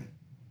looking,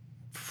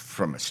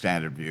 from a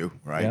standard view,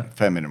 right? Yeah.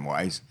 Feminine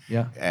wise.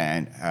 Yeah.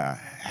 And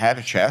had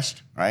a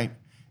chest, right?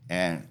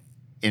 And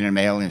in a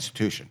male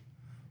institution.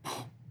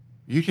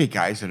 You get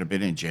guys that have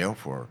been in jail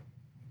for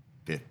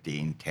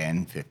 15,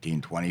 10,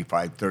 15,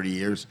 25, 30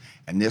 years,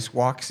 and this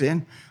walks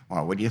in,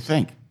 well, what do you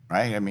think,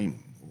 right? I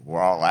mean, we're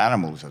all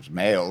animals as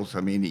males.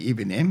 I mean,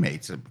 even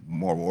inmates are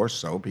more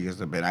so because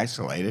they've been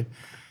isolated.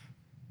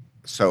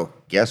 So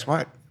guess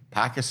what?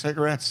 Pack of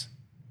cigarettes,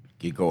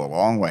 you go a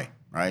long way,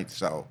 right?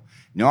 So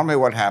normally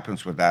what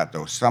happens with that,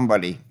 though,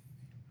 somebody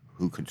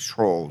who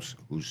controls,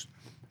 who's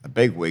a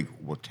bigwig,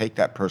 will take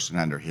that person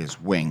under his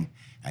wing,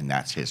 and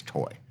that's his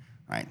toy,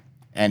 right?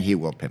 And he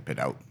will pimp it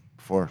out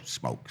for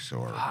smokes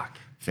or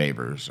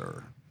favors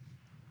or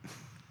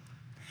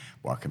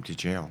welcome to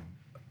jail.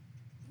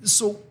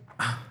 So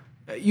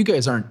you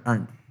guys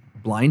aren't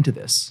blind to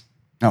this,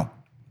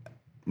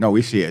 No,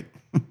 we see it,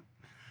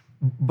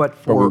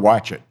 but but we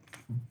watch it.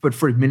 But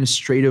for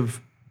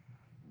administrative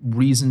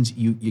reasons,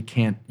 you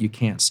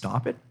can't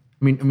stop it.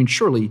 I mean,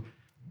 surely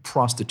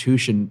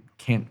prostitution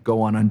can't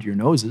go on under your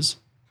noses.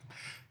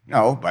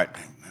 No, but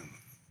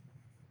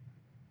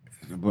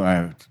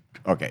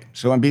okay.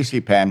 So in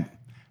BC Penn,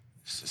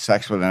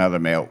 sex with another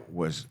male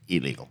was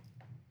illegal.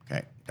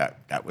 Okay,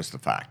 that was the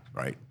fact,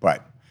 right?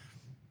 But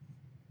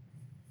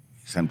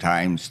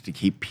sometimes to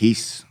keep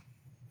peace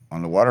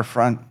on the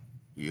waterfront,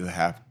 you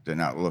have to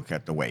not look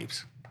at the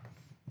waves,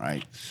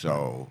 right?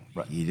 So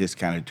you just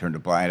kind of turn a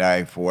blind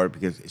eye for it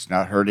because it's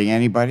not hurting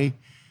anybody,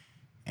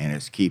 and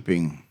it's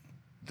keeping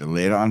the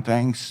lid on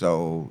things.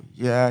 So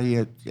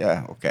yeah,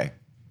 okay.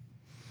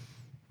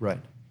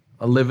 Right.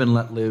 A live and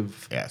let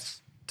live.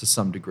 Yes. To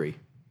some degree.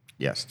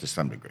 Yes, to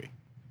some degree.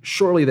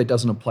 Surely that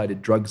doesn't apply to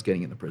drugs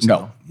getting in the prison.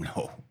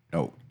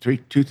 No.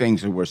 Two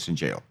things are worse than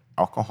jail: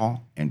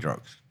 alcohol and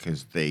drugs,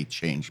 because they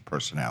change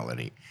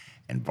personality.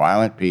 And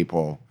violent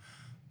people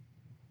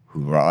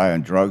who rely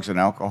on drugs and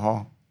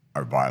alcohol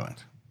are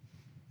violent.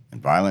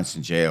 And violence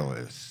in jail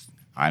is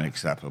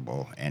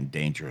unacceptable and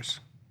dangerous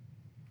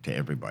to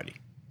everybody.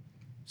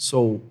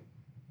 So,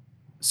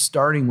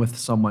 starting with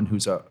someone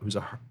who's a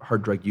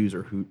hard drug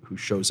user who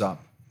shows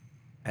up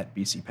at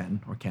BC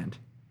Penn or Kent,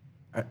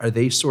 are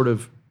they sort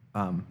of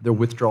their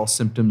withdrawal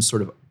symptoms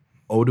sort of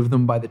out of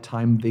them by the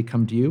time they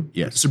come to you?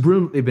 Yes. So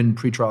they've been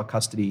pretrial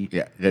custody.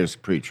 Yeah, there's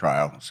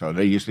pretrial. So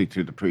they're usually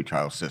through the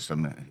pretrial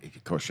system.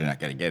 Of course, you're not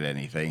going to get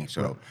anything.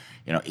 So,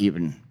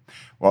 even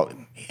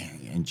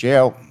in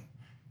jail,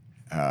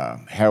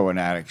 heroin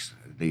addicts,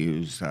 they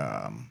use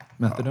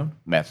Methadone?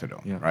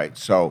 Methadone, Yeah. right?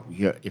 So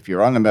if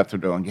you're on the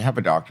methadone, you have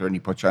a doctor and he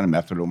puts you on a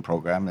methadone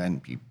program,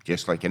 and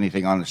just like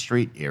anything on the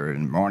street, here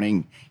in the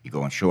morning, you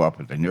go and show up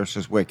at the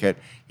nurse's wicket,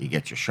 you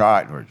get your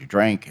shot or your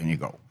drink, and you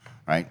go,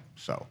 right?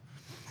 So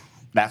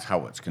that's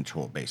how it's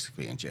controlled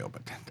basically in jail,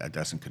 but that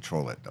doesn't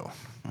control it though.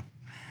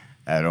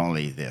 That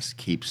only this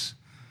keeps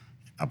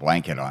a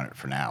blanket on it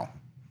for now,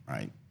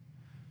 right?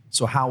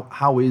 So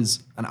how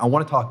is, and I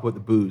want to talk about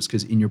the booze,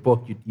 because in your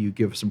book you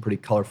give some pretty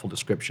colorful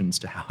descriptions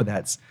to how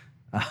that's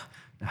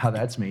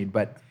made.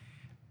 But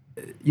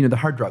the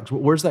hard drugs,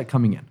 where's that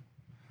coming in?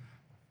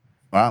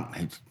 Well,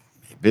 it's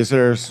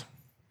visitors.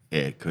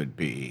 It could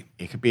be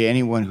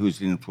anyone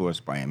who's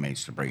influenced by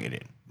inmates to bring it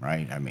in,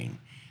 right? I mean,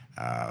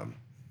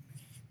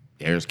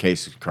 there's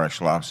cases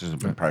correctional officers have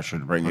been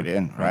pressured to bring it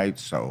in, right?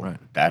 So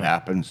that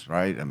happens,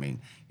 right? I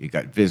mean, you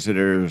got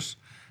visitors.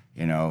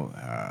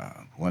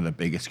 One of the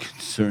biggest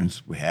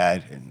concerns we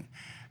had, and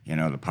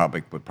the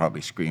public would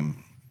probably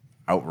scream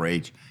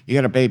outrage. You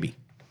got a baby.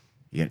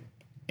 You get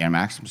in a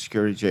maximum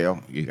security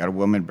jail. You got a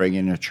woman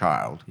bringing her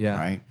child,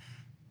 right?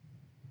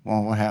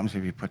 Well, what happens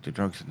if you put the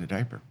drugs in the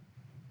diaper?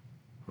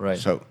 Right.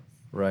 So,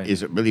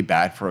 is it really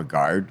bad for a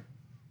guard,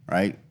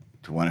 right,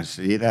 to want to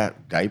see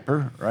that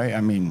diaper, right?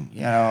 I mean,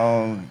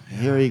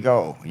 here you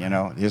go.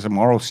 There's a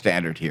moral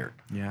standard here,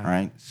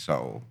 right?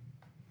 So.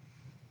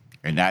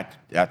 And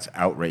that's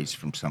outrage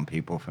from some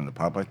people, from the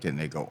public, and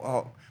they go,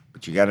 oh,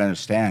 but you got to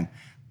understand,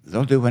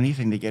 they'll do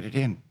anything to get it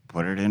in.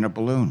 Put it in a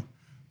balloon,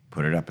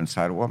 put it up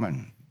inside a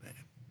woman,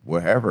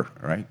 wherever,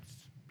 right?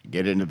 You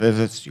get into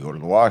visits, you go to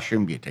the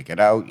washroom, you take it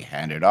out, you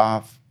hand it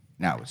off.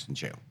 Now it's in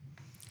jail.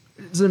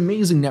 It's an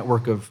amazing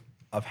network of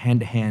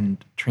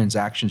hand-to-hand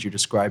transactions you're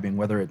describing,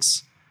 whether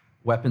it's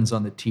weapons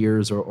on the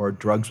tiers or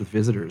drugs with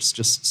visitors,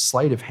 just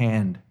sleight of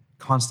hand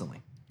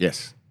constantly.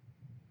 Yes.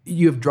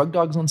 You have drug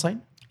dogs on site?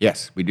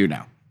 Yes, we do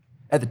now.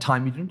 At the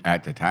time you didn't?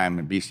 At the time,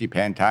 in BC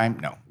Penn time,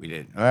 no, we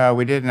didn't. Well,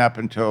 we didn't up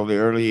until the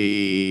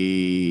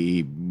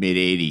early,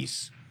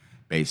 mid-'80s,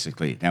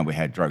 basically. Then we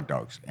had drug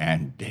dogs,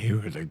 and they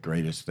were the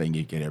greatest thing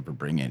you could ever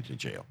bring into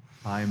jail.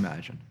 I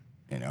imagine.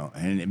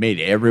 And it made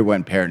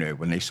everyone paranoid.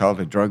 When they saw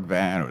the drug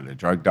van or the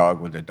drug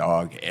dog with the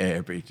dog,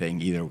 everything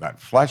either got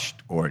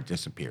flushed or it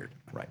disappeared.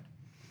 Right.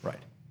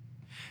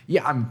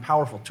 Yeah, I'm a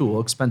powerful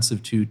tool,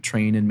 expensive to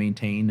train and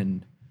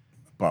maintain,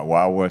 but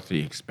well worth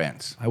the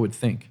expense. I would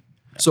think.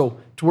 So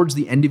towards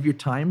the end of your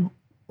time,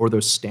 or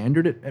those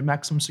standard at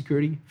maximum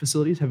security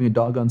facilities, having a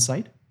dog on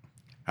site?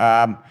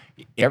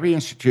 Every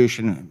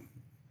institution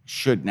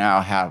should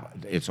now have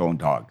its own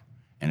dog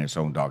and its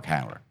own dog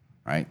handler,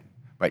 right?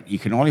 But you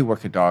can only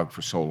work a dog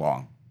for so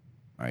long,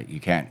 right?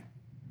 You can't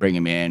bring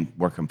him in,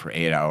 work him for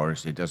 8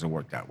 hours. It doesn't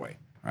work that way,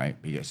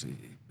 right? Because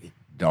it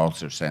dulls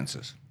their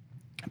senses,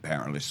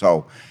 apparently.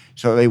 So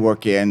they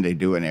work in, they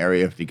do an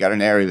area. If they got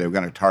an area they're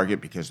going to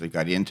target because they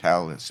got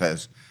intel that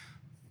says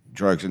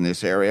drugs in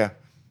this area,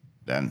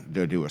 then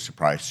they'll do a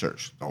surprise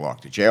search. They'll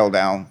lock the jail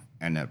down,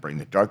 and they'll bring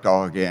the drug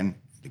dog in.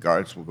 The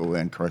guards will go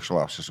in,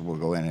 correctional officers will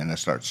go in, and they'll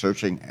start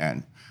searching,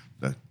 and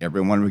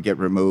everyone will get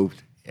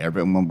removed.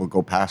 Everyone will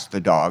go past the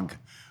dog,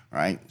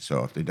 right?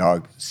 So if the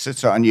dog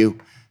sits on you,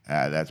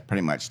 that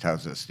pretty much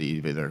tells us that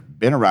you've either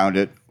been around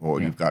it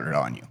or you've got it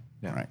on you,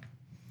 right?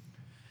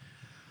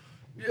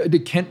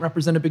 Did Kent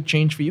represent a big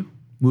change for you,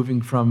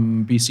 moving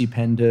from BC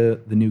Penn to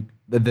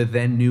the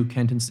then new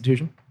Kent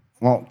institution?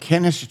 Well,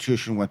 Kent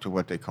Institution went to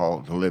what they call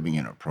the Living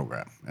Unit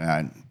program.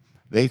 And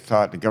the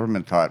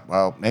government thought,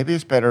 well, maybe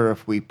it's better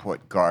if we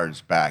put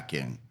guards back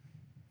in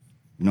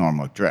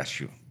normal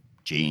dress,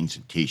 jeans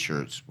and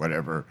T-shirts,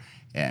 whatever,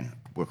 and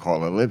we'll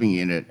call a living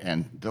unit,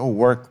 and they'll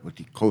work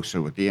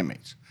closer with the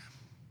inmates.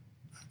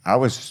 I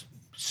was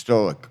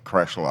still a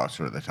correctional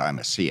officer at the time,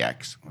 a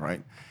CX,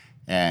 right?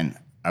 And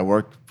I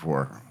worked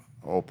for,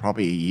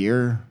 probably a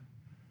year,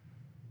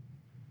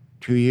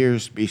 2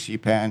 years, BC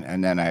Penn,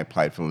 and then I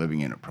applied for the Living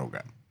Unit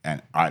program.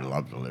 And I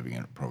loved the Living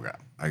Unit program.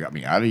 I got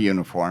me out of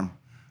uniform,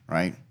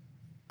 right?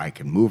 I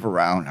can move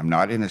around. I'm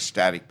not in a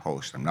static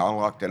post. I'm not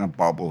locked in a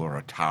bubble or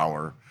a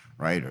tower,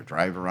 right? Or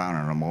drive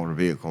around in a motor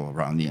vehicle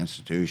around the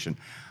institution.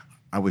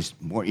 I was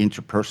more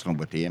interpersonal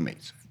with the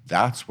inmates.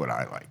 That's what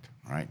I liked,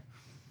 right?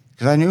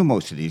 Because I knew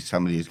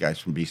some of these guys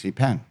from BC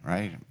Penn,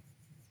 right?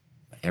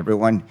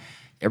 Everyone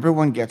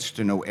gets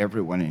to know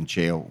everyone in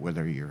jail,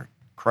 whether you're a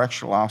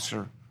correctional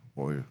officer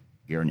or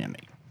you're an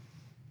inmate.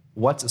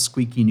 What's a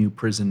squeaky new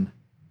prison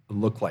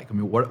look like? I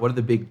mean, what are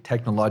the big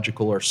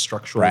technological or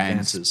structural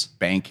advances?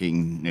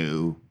 Banking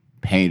new,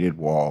 painted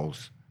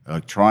walls,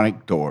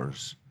 electronic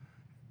doors.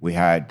 We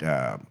had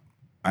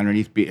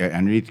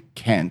underneath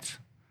Kent,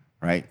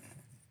 right?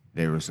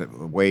 There was a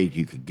way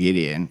you could get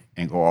in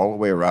and go all the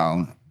way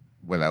around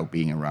without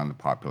being around the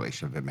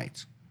population of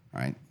inmates,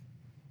 right?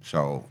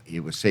 So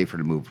it was safer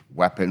to move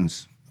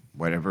weapons,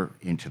 whatever,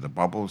 into the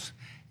bubbles.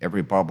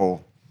 Every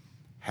bubble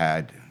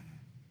had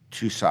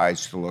two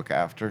sides to look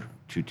after,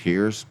 two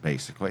tiers,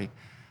 basically,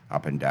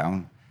 up and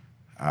down.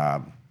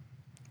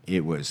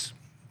 It was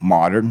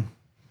modern.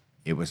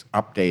 It was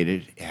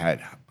updated. It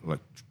had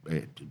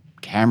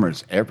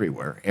cameras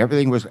everywhere.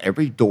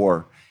 Every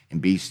door in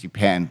BC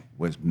Penn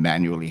was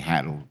manually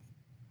handled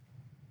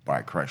by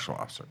a correctional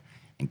officer.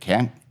 In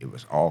Kent, it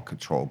was all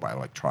controlled by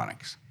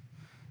electronics.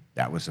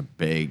 That was a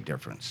big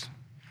difference.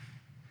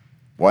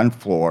 One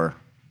floor,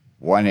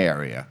 one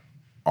area,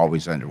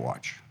 always under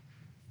watch.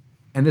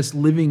 And this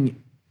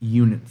living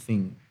unit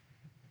thing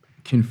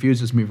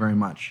confuses me very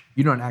much.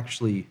 You're not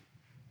actually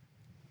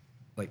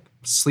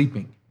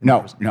sleeping.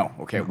 No.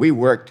 Okay, we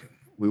worked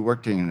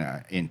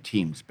in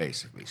teams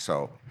basically.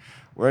 So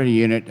we're in a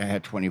unit that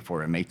had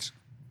 24 inmates,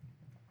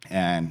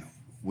 and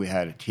we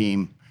had a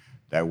team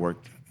that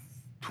worked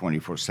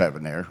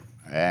 24/7 there.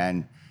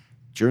 And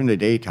during the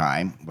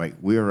daytime,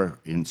 we were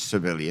in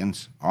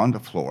civilians on the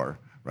floor,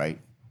 right?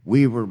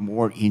 We were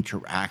more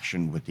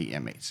interaction with the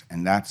inmates,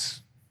 and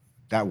that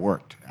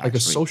worked. Actually. Like a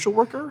social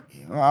worker?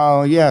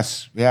 Oh,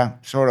 yes. Yeah,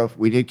 sort of.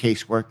 We did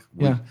casework.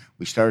 Yeah.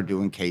 We started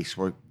doing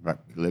casework,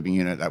 living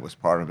unit, that was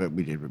part of it.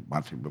 We did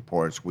monthly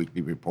reports,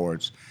 weekly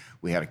reports.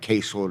 We had a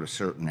caseload of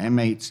certain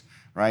inmates,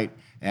 right?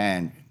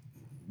 And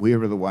we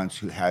were the ones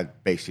who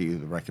had basically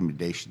the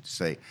recommendation to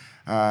say,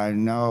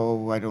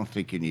 no, I don't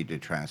think you need to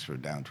transfer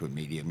down to a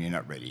medium. You're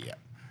not ready yet,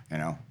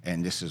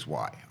 and this is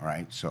why,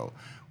 right? So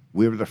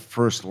we were the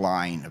first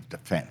line of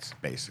defense,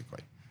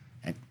 basically.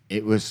 And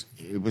it was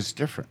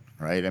different,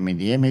 right? I mean,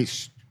 the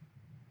inmates,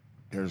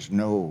 there's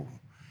no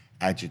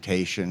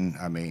agitation.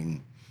 I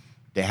mean,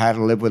 they had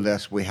to live with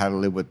us. We had to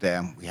live with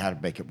them. We had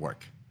to make it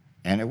work.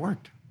 And it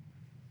worked.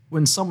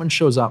 When someone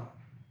shows up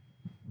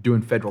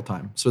doing federal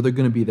time, so they're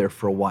going to be there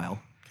for a while,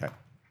 Okay.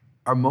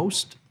 are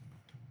most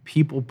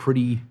people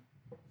pretty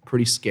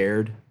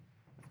scared?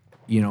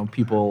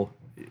 People,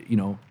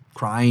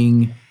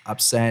 crying,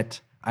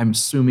 upset. I'm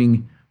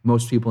assuming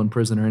most people in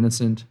prison are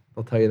innocent.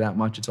 They'll tell you that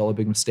much. It's all a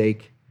big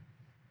mistake.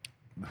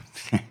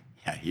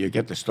 Yeah, you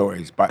get the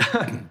stories, but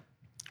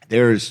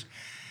there's,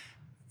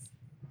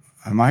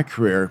 in my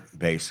career,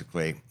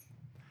 basically,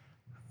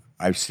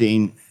 I've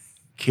seen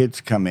kids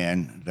come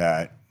in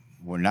that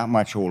were not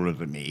much older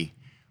than me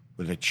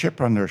with a chip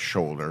on their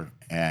shoulder,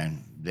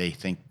 and they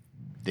think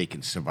they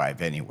can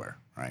survive anywhere,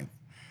 right?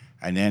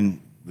 And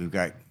then we've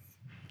got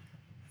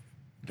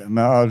the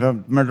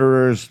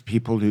murderers,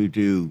 people who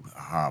do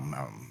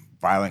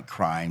violent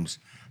crimes,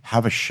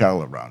 have a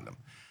shell around them.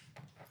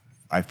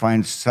 I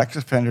find sex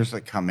offenders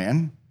that come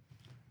in,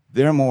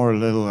 they're more a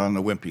little on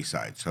the wimpy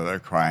side. So they're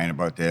crying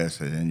about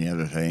this and then the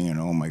other thing, and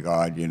oh my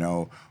God,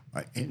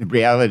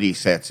 reality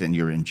sets in,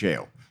 you're in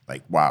jail.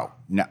 Like, wow,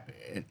 now,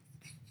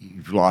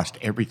 you've lost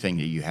everything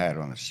that you had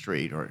on the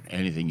street, or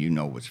anything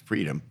was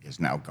freedom is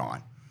now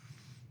gone.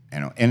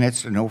 And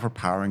it's an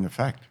overpowering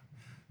effect.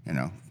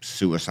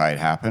 Suicide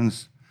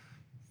happens.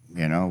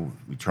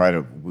 We try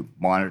to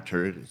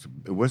monitor it.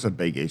 It was a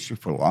big issue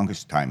for the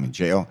longest time in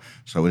jail.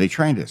 So they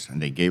trained us,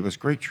 and they gave us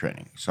great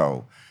training.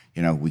 So,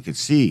 we could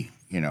see,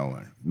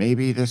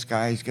 maybe this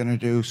guy's going to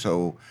do.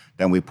 So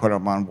then we put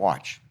him on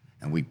watch,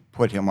 and we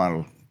put him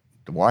on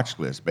the watch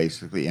list,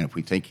 basically. And if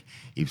we think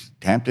he's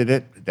attempted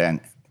it, then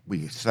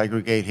we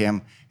segregate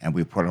him, and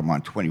we put him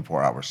on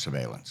 24-hour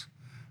surveillance,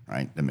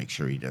 right, to make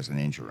sure he doesn't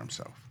injure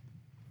himself.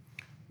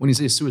 When you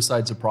say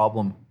suicide's a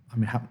problem, I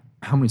mean,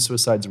 how many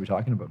suicides are we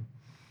talking about?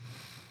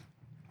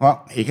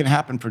 Well, it can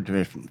happen for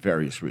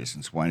various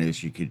reasons. One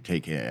is you could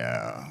take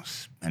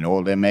an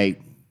old inmate,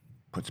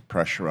 puts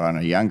pressure on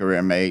a younger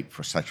inmate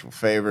for sexual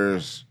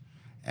favors,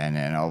 and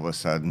then all of a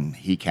sudden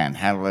he can't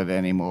handle it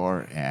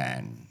anymore,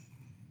 and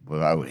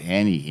without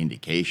any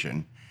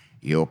indication,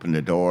 you open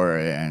the door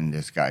and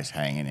this guy's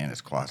hanging in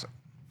his closet.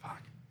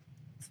 Fuck.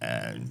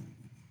 And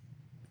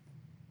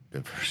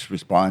the first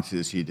response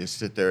is you just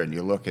sit there and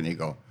you look and you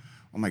go,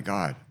 oh my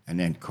God. And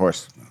then, of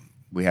course,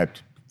 we had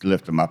to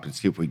lift him up and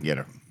see if we can get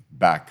him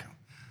back.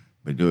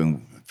 We're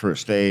doing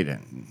first aid,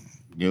 and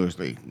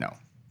usually, no.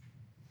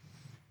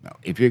 No.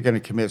 If you're going to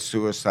commit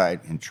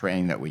suicide in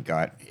training that we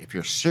got, if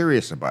you're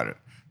serious about it,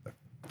 the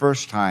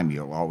first time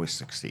you'll always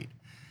succeed.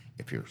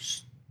 If you're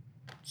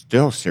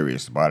still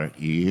serious about it,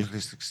 you usually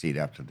succeed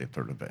after the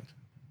third event.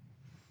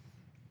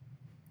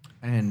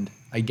 And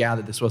I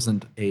gather this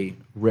wasn't a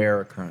rare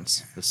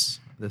occurrence.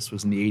 This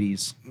was in the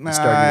 80s. The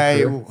start of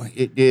your career?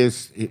 It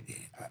is.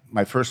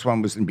 My first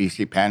one was in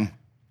BC Penn,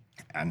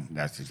 and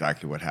that's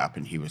exactly what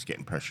happened. He was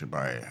getting pressured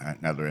by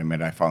another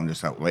inmate. I found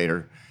this out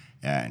later,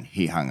 and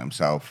he hung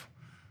himself.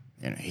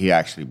 And he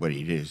actually, what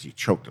he did is he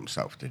choked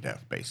himself to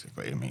death,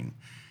 basically. I mean,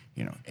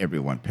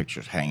 everyone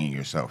pictures hanging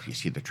yourself. You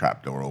see the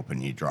trap door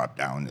open, you drop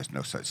down. There's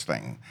no such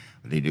thing.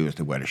 What they do is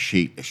they wet a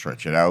sheet, they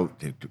stretch it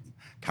out, they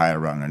tie it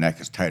around their neck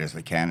as tight as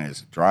they can.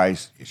 As it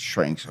dries, it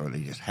shrinks, or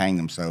they just hang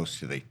themselves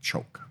till they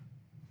choke.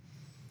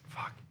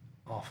 Fuck.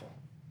 Awful.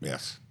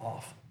 Yes.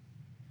 Awful.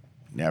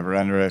 Never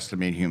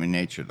underestimate human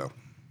nature, though.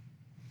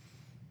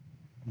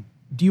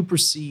 Do you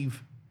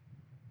perceive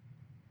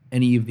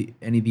any of the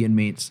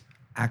inmates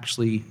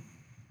actually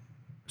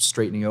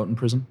straightening out in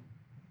prison?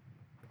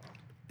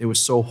 It was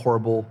so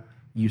horrible.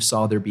 You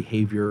saw their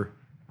behavior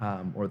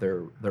or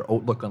their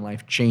outlook on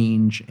life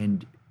change,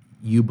 and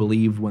you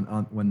believed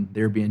when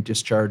they're being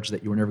discharged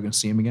that you were never going to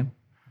see them again?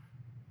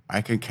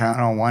 I can count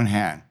on one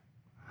hand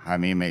how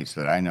many inmates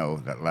that I know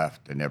that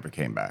left and never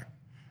came back.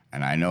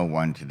 And I know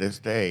one to this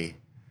day.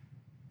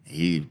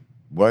 He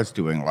was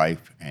doing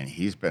life, and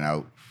he's been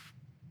out,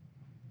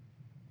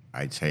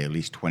 I'd say, at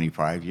least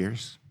 25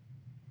 years.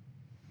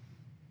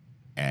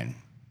 And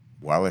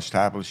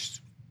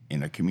well-established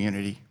in the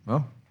community.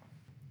 Well,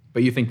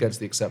 but you think that's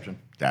the exception?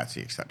 That's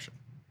the exception.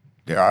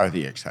 They are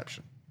the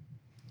exception.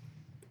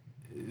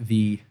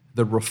 The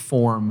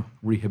reform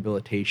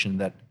rehabilitation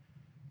that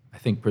I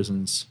think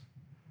prisons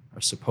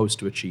are supposed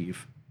to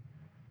achieve,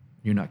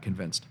 you're not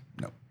convinced?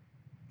 No.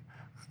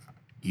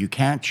 You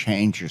can't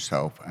change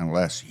yourself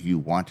unless you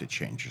want to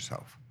change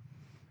yourself.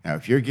 Now,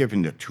 if you're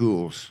given the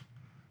tools,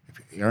 if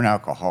you're an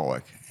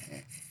alcoholic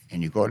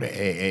and you go to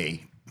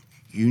AA,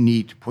 you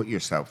need to put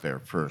yourself there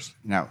first.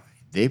 Now,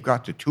 they've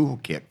got the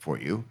toolkit for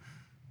you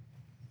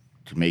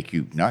to make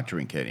you not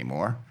drink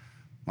anymore.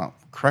 Well,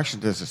 correction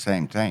does the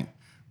same thing.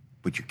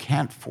 But you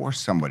can't force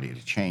somebody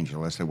to change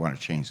unless they want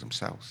to change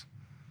themselves.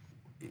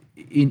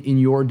 In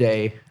your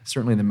day,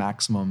 certainly the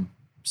maximum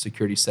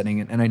security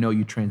setting, and I know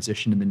you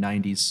transitioned in the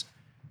 90s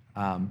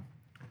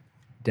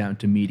down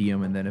to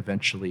medium and then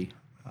eventually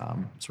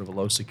sort of a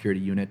low security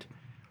unit.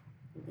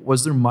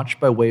 Was there much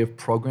by way of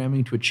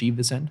programming to achieve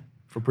this end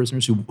for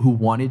prisoners who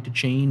wanted to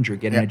change or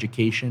get an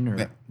education?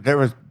 Or there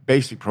was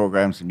basic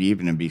programs, and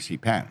even in BC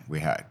Penn we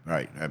had,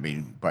 right? I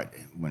mean, but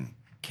when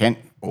Kent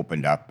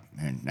opened up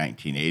in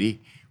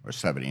 1980, or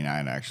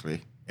 79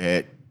 actually,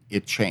 it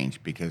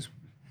changed because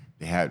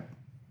they had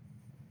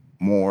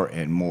more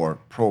and more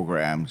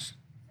programs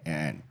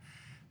and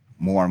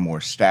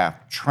more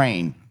staff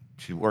trained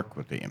to work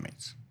with the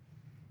inmates.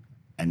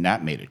 And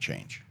that made a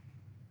change.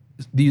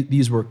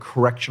 These were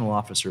correctional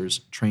officers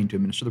trained to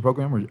administer the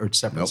program, or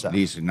separate Nope, staff?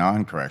 these are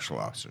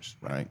non-correctional officers,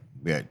 right?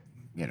 We had,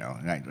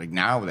 like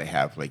now they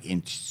have like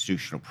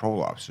institutional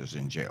parole officers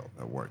in jail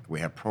that work. We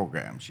have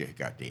programs. You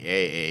got the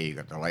AA, you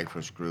got the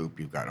Lifers group,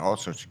 you've got all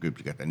sorts of groups.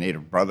 You got the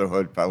Native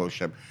Brotherhood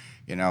Fellowship,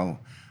 I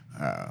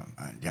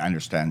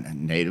understand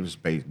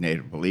native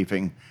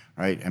believing,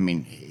 right? I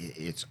mean,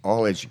 it's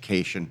all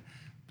education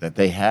that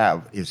they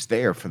have is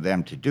there for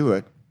them to do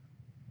it,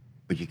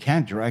 but you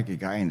can't drag a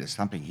guy into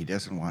something he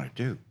doesn't want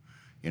to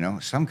do.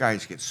 Some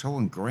guys get so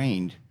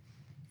ingrained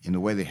in the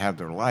way they have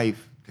their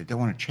life that they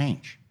want to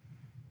change.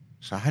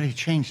 So how do you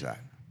change that?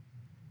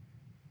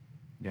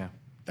 Yeah.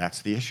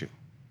 That's the issue.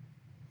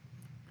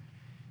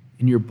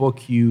 In your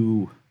book,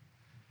 you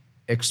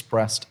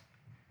expressed,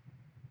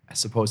 I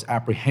suppose,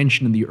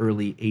 apprehension in the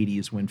early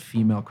 80s when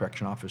female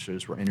correction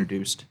officers were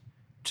introduced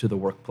to the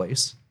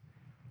workplace,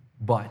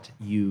 but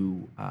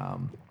you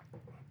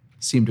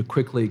seemed to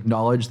quickly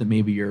acknowledge that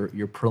maybe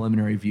your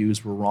preliminary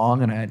views were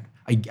wrong. And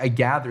I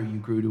gather you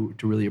grew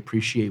to really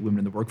appreciate women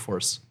in the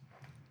workforce.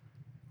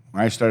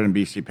 When I started in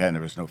BC Penn,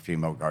 there was no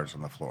female guards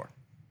on the floor.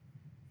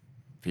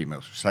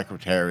 Females were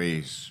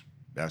secretaries,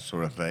 that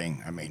sort of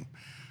thing. I mean,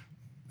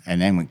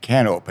 and then when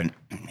Ken opened,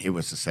 it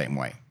was the same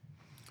way.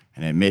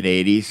 And in the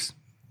mid-'80s,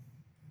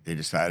 they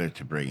decided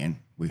to bring in,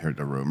 we heard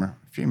the rumor,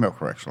 female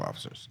correctional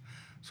officers.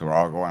 So we're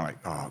all going like,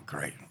 oh,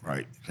 great,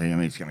 right? The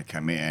inmate's going to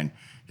come in.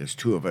 There's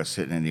two of us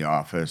sitting in the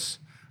office,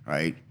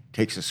 right?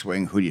 Takes a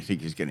swing. Who do you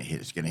think he's going to hit?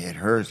 He's going to hit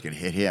her. He's going to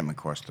hit him. Of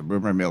course, the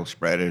rumor mill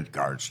spreaded.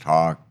 Guards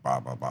talk, blah,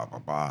 blah, blah, blah,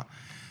 blah.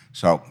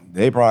 So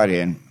they brought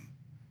in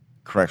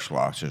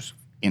correctional officers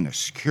in the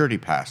security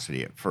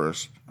capacity at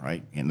first,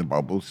 right? In the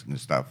bubbles and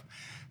stuff.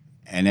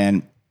 And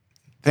then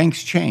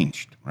things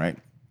changed, right?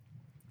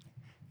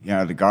 You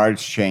know, the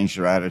guards changed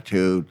their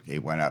attitude. They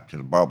went up to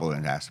the bubble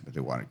and asked them if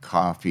they wanted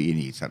coffee,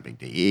 need something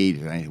to eat,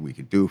 is there anything we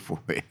could do for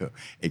you,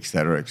 et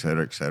cetera, et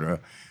cetera, et cetera.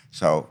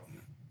 So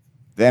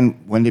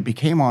then when they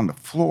became on the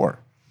floor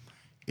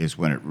is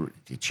when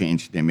it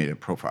changed. They made a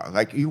profile.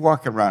 Like you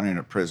walk around in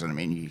a prison, I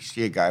mean, you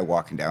see a guy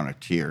walking down a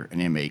tier,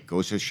 an inmate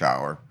goes to the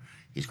shower,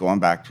 he's going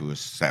back to his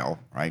cell,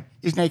 right?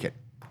 He's naked.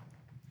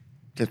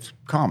 That's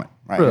common,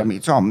 right? Really? I mean,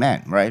 it's all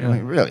men, right? Yeah. I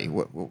mean, really,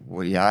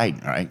 what are you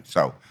hiding, right?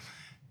 So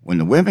when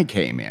the women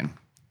came in,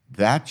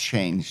 that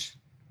changed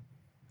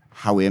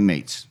how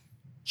inmates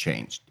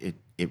changed.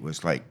 It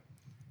was like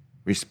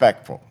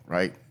respectful,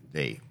 right?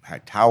 They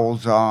had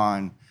towels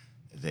on.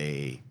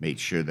 They made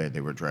sure that they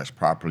were dressed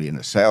properly in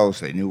the cells.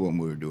 They knew when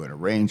we were doing a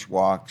range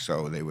walk,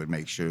 so they would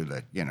make sure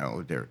that, you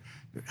know, they're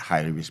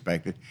highly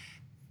respected.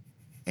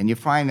 And you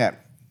find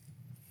that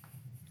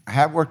I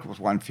have worked with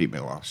one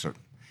female officer,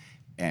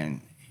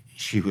 and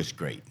she was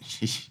great.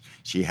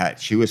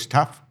 She was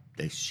tough.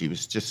 She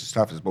was just as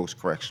tough as most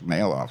correctional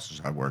male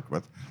officers I've worked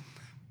with,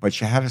 but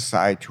she had a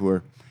side to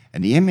her,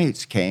 and the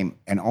inmates came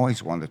and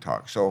always wanted to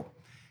talk. So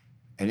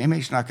an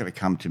inmate's not going to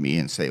come to me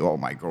and say, oh,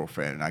 my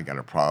girlfriend, I got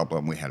a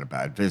problem, we had a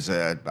bad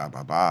visit, blah,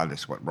 blah, blah,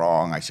 this went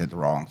wrong, I said the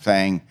wrong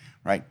thing,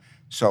 right?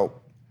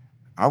 So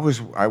I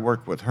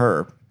worked with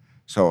her,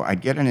 so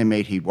I'd get an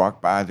inmate, he'd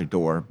walk by the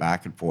door,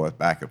 back and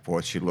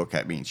forth, she'd look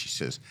at me and she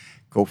says,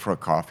 go for a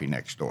coffee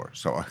next door.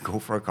 So I go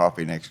for a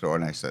coffee next door,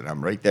 and I said,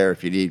 I'm right there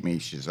if you need me.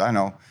 She says, I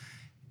know.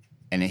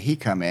 And then he'd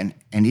come in,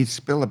 and he'd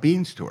spill the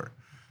beans to her.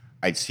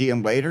 I'd see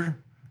him later,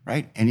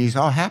 right, and he's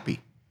all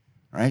happy,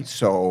 right?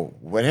 So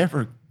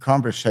whatever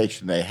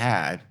conversation they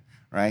had,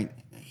 right,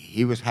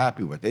 he was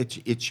happy with it.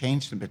 It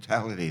changed the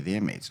mentality of the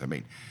inmates. I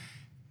mean,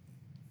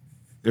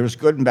 there's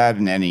good and bad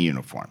in any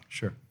uniform.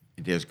 Sure.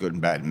 There's good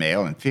and bad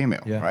male and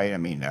female, Yeah. right? I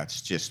mean,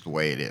 that's just the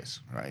way it is,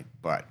 right?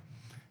 But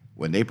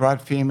when they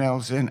brought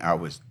females in, I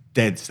was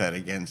dead set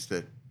against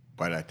it.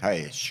 But I tell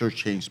you, it sure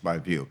changed my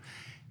view.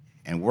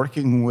 And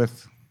working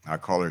with, I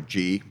call her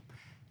G,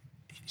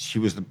 she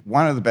was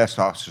one of the best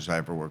officers I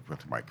ever worked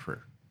with in my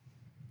career.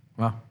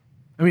 Wow.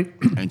 I mean,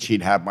 And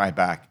she'd have my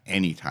back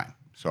anytime.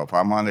 So if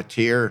I'm on a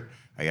tier,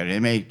 I got an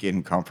inmate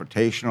getting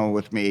confrontational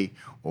with me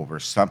over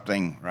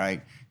something,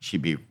 right?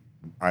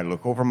 I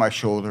look over my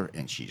shoulder,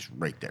 and she's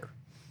right there.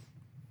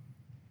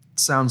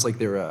 sounds like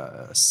they're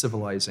a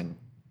civilizing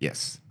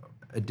Yes,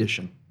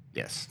 addition.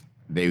 yes.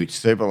 They would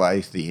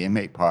civilize the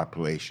inmate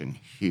population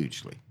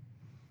hugely.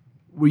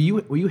 Were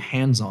you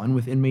hands-on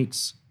with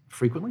inmates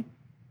frequently?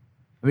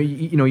 I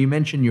mean, you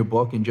mentioned in your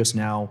book and just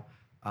now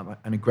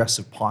an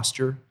aggressive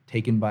posture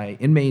taken by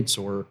inmates,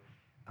 or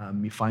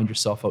you find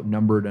yourself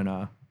outnumbered on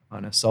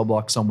a cell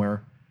block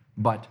somewhere.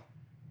 But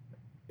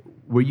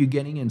were you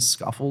getting in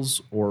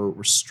scuffles or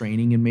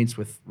restraining inmates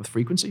with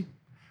frequency?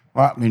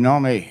 Well, I mean,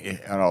 normally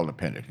it all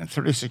depended. In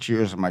 36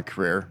 years of my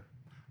career,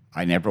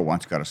 I never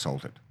once got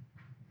assaulted.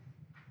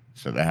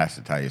 So that has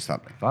to tell you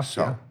something.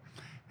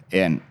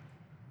 And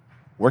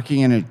working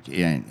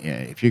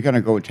if you're going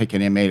to go take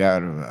an inmate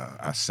out of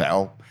a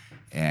cell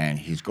and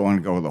he's going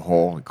to go to the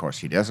hole, of course,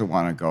 he doesn't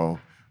want to go,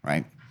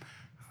 right?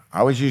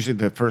 I was usually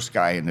the first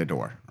guy in the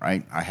door,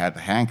 right? I had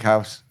the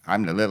handcuffs.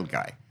 I'm the little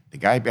guy. The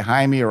guy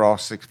behind me are all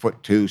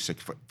 6'2",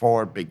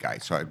 6'4", big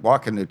guys. So I'd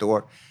walk in the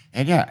door,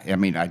 and yeah, I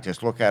mean, I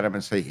just look at him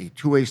and say, hey,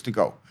 two ways to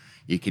go.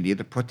 You can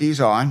either put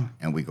these on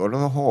and we go to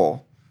the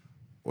hole,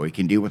 or you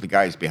can deal with the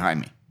guys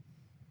behind me.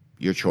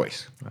 Your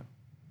choice. Right.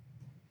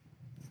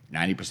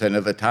 90%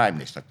 of the time,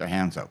 they stuck their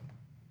hands out.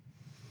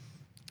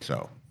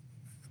 So,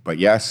 but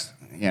yes,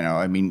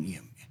 I mean,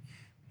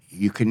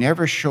 you can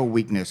never show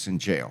weakness in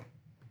jail.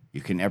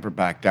 You can never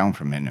back down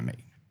from an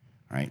inmate,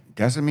 right?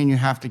 Doesn't mean you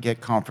have to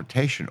get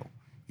confrontational.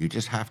 You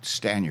just have to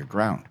stand your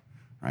ground,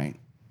 right?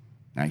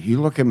 Now,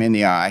 you look him in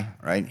the eye,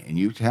 right, and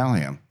you tell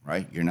him,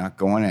 right, you're not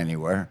going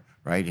anywhere,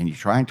 right, and you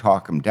try and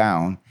talk him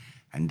down,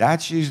 and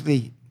that's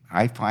usually,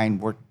 I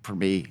find, worked for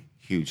me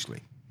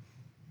hugely.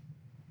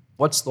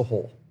 What's the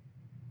hole?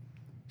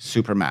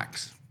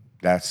 Supermax.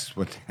 That's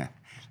what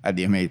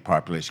the inmate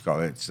population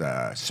call it. It's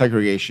a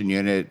segregation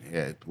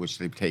unit, which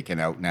they've taken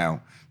out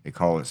now. They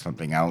call it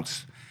something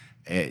else.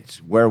 It's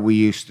where we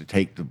used to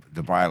take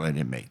the violent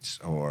inmates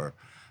or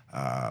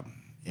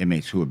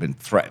inmates who have been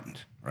threatened,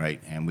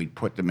 right? And we'd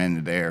put them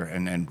in there,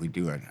 and then we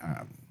do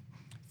a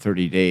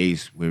 30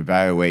 days. We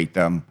evaluate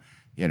them.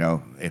 You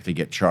know, if they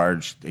get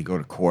charged, they go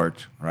to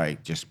court,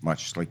 right? Just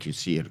much like you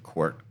see at a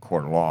court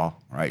of law,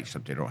 right?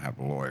 Except they don't have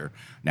a lawyer.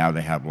 Now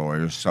they have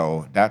lawyers,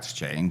 so that's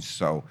changed.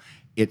 So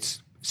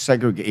it's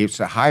segregated. It's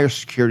a higher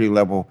security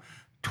level,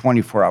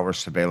 24-hour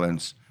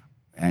surveillance,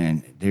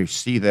 and they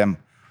see them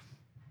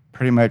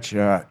pretty much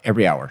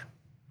every hour.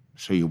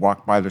 So you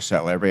walk by their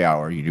cell every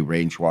hour. You do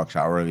range walks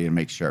hourly to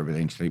make sure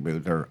everything's legal.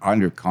 They're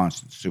under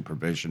constant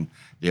supervision.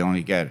 They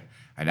only get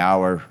an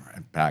hour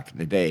back in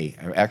the day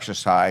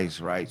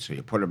exercise, right? So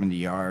you put them in the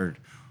yard.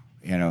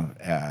 You know,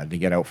 they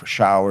get out for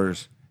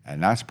showers,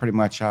 and that's pretty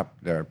much up.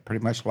 They're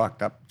pretty much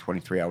locked up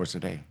 23 hours a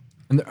day.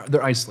 And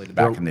they're isolated.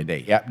 Back in the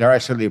day, yeah, they're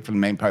isolated from the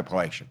main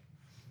population.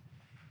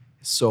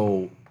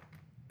 So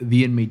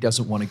the inmate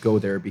doesn't want to go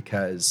there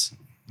because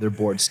they're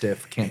bored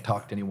stiff, can't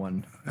talk to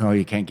anyone. No,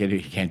 you can't get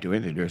it. You can't do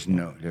anything. There's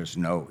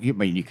no. I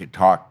mean, you could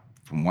talk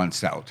from one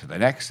cell to the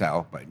next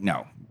cell, but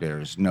no,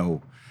 there's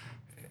no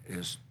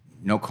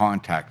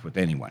contact with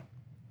anyone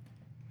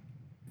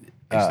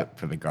except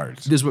for the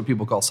guards. This is what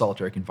people call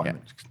solitary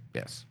confinement.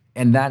 Yeah. Yes.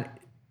 And that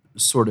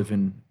sort of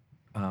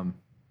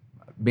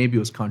maybe it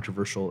was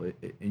controversial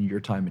in your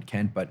time at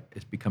Kent, but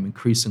it's become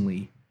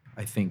increasingly,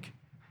 I think,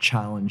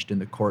 challenged in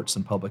the courts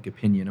and public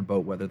opinion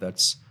about whether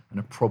that's an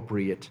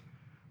appropriate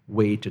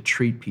way to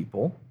treat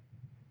people,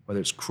 whether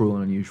it's cruel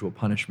and unusual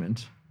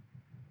punishment.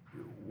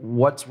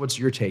 What's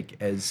your take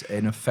as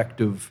an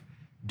effective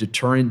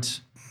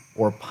deterrent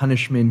or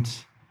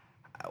punishment?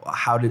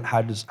 How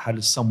does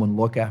someone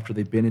look after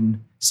they've been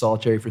in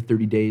solitary for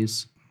 30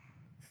 days?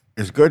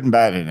 There's good and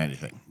bad in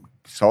anything.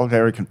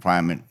 Solitary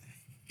confinement,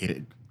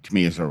 to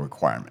me, is a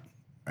requirement.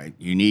 Right?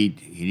 You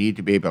need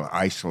to be able to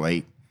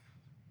isolate,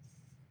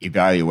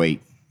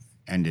 evaluate,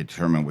 and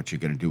determine what you're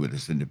going to do with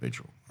this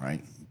individual.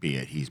 Right? Be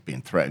it he's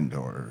being threatened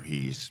or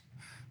he's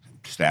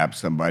stabbed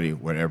somebody,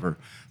 whatever.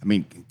 I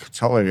mean,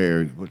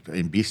 solitary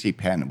in BC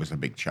Penn, it was a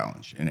big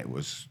challenge, and it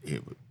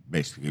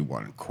basically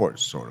won in court,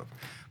 sort of.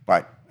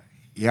 But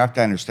you have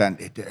to understand,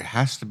 there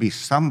has to be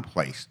some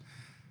place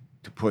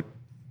to put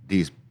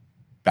these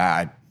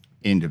bad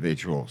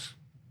individuals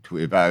to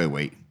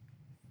evaluate.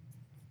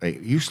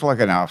 Like, you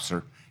select an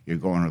officer, you're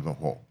going to the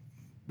hole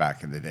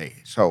back in the day.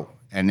 So,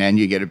 and then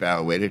you get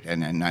evaluated,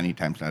 and then 90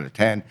 times out of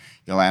 10,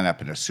 you'll end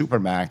up in a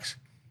supermax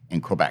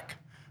in Quebec,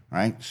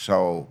 right?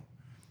 So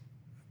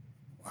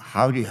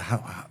how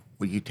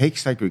when you take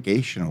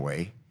segregation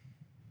away,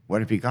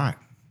 what have you got?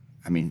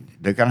 I mean,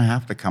 they're going to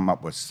have to come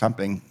up with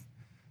something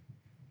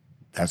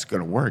that's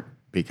going to work,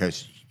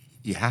 because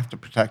you have to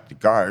protect the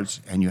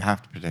guards and you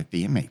have to protect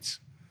the inmates.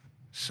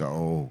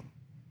 So,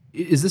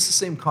 is this the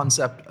same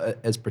concept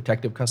as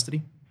protective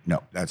custody?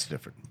 No, that's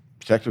different.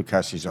 Protective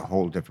custody is a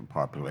whole different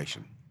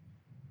population.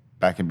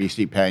 Back in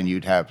BC Penn,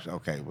 you'd have,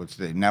 what's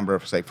the number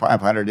of, say,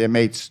 500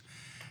 inmates,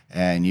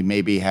 and you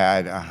maybe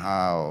had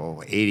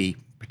 80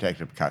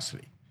 protective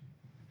custody.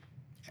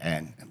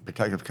 And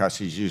protective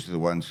custody is usually the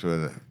ones who are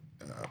the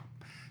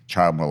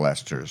child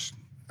molesters,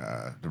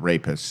 the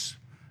rapists,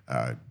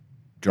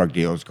 drug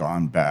deals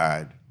gone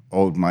bad,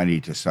 owed money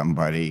to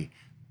somebody,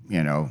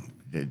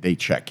 they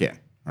check in,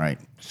 right?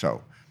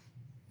 So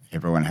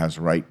everyone has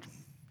a right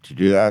to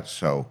do that.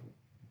 So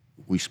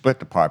we split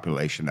the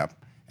population up,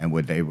 and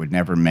they would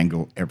never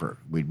mingle ever.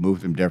 We'd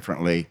move them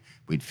differently.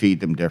 We'd feed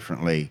them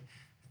differently.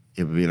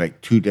 It would be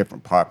like two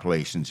different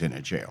populations in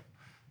a jail.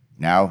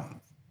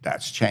 Now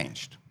that's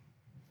changed.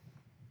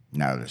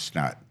 Now there's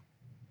not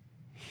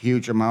a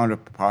huge amount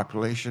of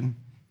population.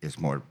 It's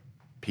more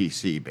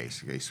PC,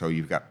 basically. So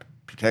you've got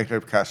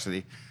protective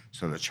custody.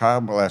 So the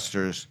child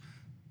molesters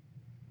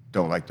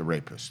don't like the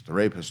rapists. The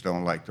rapists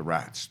don't like the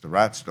rats. The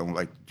rats don't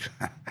like,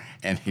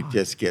 and it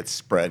just gets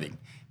spreading.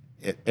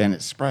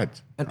 It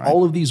spreads. And right?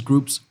 all of these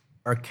groups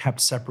are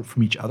kept separate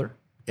from each other?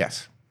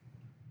 Yes.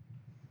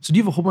 So do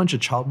you have a whole bunch of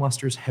child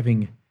molesters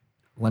having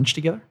lunch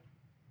together?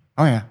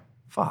 Oh, yeah.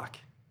 Fuck.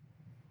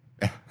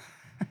 Can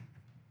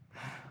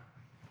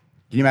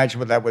you imagine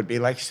what that would be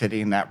like,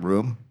 sitting in that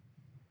room,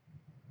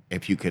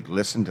 if you could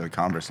listen to the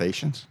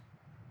conversations?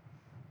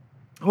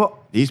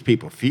 Well, these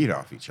people feed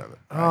off each other.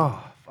 Right?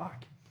 Oh,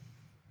 fuck.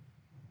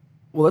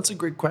 Well, that's a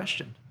great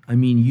question. I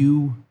mean,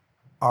 you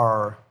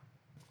are,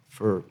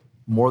 for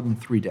more than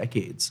 3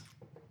 decades,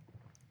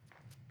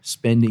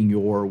 spending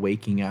your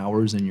waking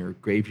hours and your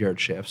graveyard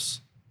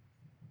shifts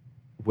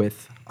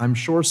with, I'm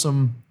sure,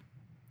 some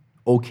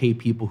okay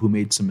people who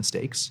made some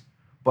mistakes,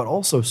 but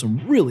also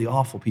some really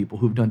awful people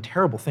who've done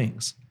terrible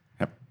things.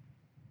 Yep.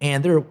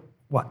 And they're,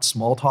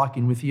 small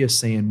talking with you,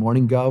 saying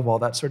morning gov, all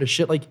that sort of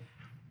shit. Like,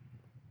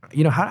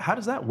 how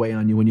does that weigh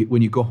on you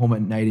when you go home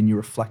at night and you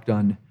reflect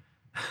on,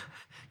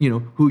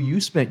 who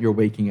you spent your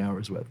waking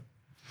hours with?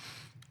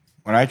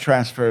 When I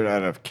transferred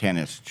out of Kent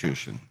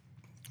Institution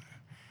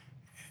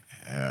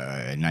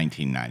in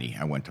 1990,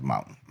 I went to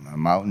Mountain.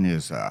 Mountain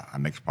is a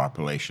mixed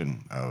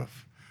population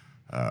of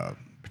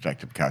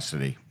protective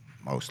custody,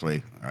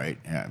 mostly, right?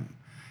 And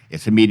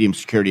it's a medium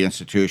security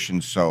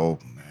institution, so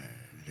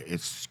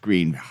it's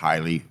screened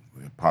highly.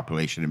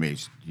 Population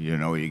image, you're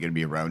going to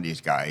be around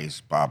these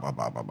guys, blah, blah,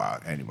 blah, blah, blah.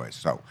 Anyway,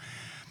 so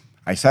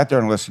I sat there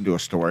and listened to a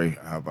story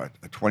of a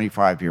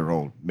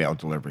 25-year-old mail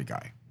delivery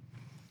guy.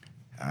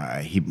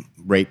 He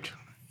raped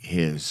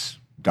his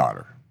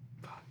daughter.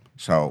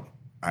 So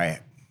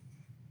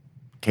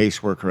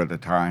caseworker at the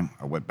time,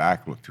 I went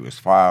back, looked through his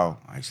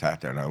file. I sat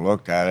there and I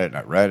looked at it and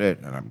I read it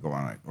and I'm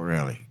going like,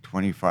 really?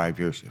 25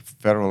 years, a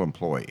federal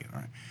employee.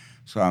 Right?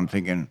 So I'm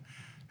thinking,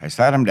 I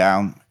sat him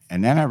down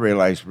and then I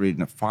realized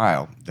reading the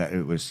file that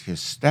it was his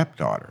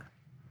stepdaughter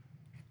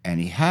and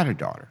he had a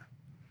daughter.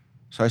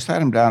 So I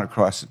sat him down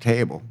across the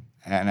table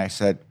and I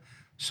said,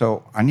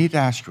 so I need to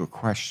ask you a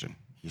question.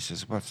 He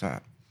says, what's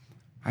that?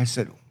 I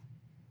said,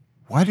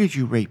 why did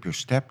you rape your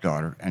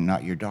stepdaughter and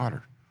not your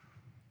daughter?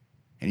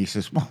 And he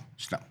says, well,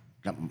 it's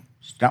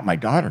not my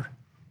daughter.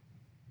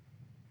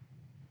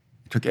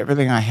 It took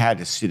everything I had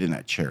to sit in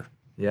that chair.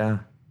 Yeah.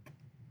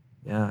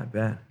 Yeah, I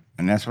bet.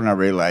 And that's when I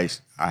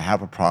realized I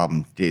have a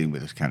problem dealing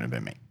with this kind of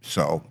inmate.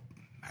 So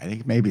I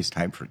think maybe it's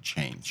time for a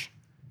change.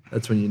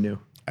 That's when you knew.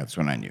 That's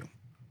when I knew.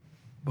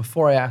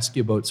 Before I ask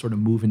you about sort of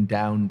moving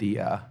down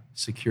the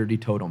security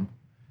totem,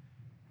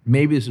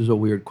 maybe this is a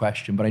weird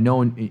question, but I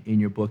know in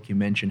your book you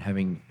mentioned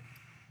having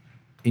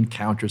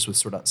encounters with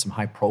sort of some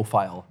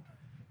high-profile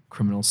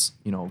criminals,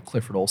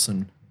 Clifford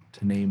Olson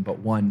to name but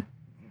one.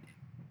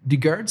 Do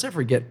guards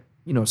ever get,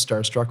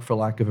 starstruck, for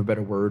lack of a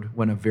better word,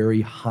 when a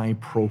very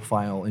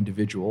high-profile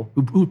individual,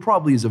 who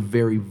probably is a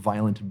very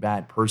violent and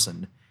bad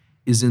person,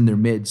 is in their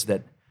midst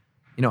that,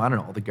 I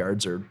don't know, the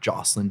guards are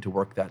jostling to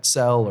work that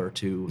cell or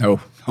to... No.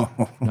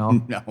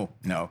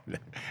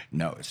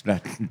 It's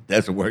not. It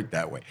doesn't work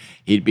that way.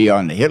 He'd be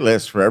on the hit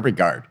list for every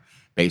guard.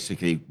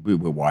 Basically, we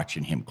were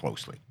watching him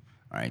closely,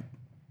 right?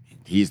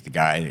 He's the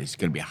guy that's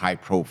going to be high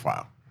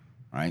profile,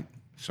 right?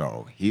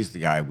 So he's the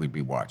guy we'd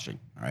be watching,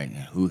 right? And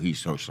who he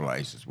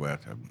socializes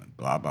with, and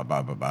blah, blah,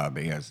 blah, blah, blah,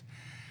 because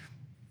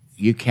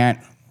you can't...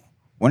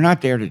 We're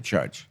not there to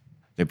judge.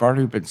 They've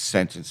already been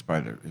sentenced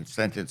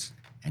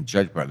and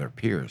judged by their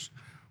peers.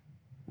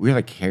 We're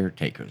like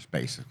caretakers,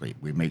 basically.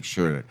 We make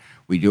sure that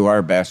we do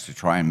our best to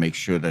try and make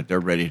sure that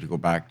they're ready to go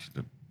back to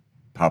the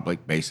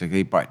public,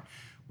 basically. But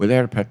we're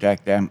there to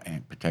protect them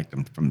and protect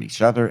them from each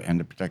other and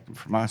to protect them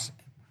from us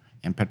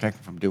and protect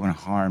them from doing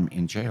harm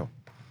in jail.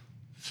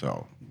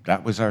 So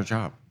that was our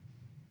job.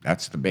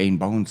 That's the main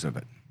bones of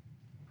it.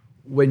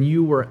 When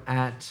you were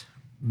at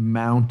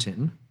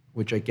Mountain,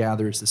 which I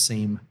gather is the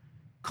same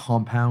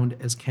compound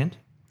as Kent?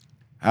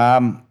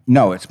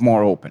 No, it's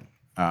more open.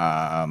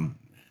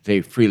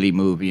 They freely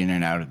move in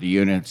and out of the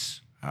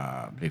units.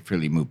 They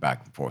freely move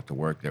back and forth to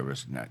work. There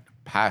was a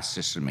pass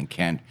system in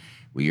Kent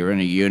where you're in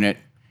a unit,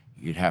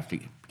 you'd have to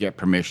get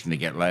permission to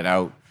get let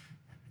out.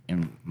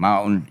 In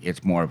Mountain,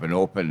 it's more of an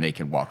open. They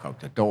can walk out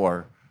the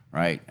door,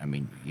 right? I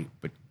mean,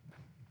 but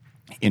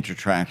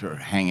intertract or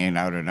hanging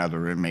out in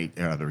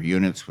other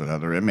units with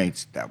other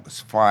inmates, that was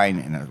fine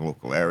in a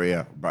local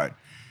area, but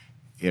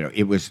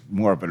it was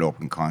more of an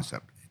open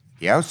concept.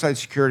 The outside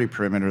security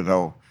perimeter,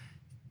 though,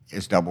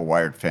 is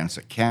double-wired fence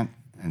at Kent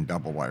and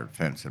double-wired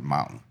fence at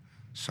Mountain.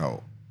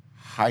 So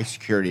high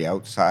security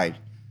outside,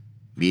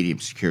 medium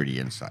security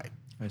inside.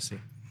 I see.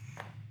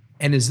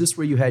 And is this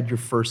where you had your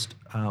first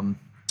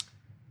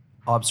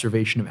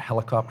observation of a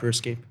helicopter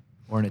escape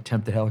or an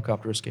attempt at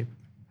helicopter escape?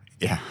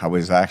 Yeah,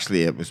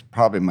 it was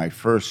probably my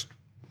first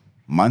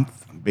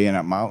month being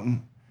at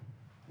Mountain.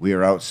 We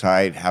were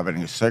outside having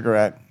a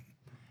cigarette,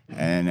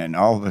 and then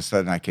all of a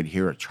sudden I could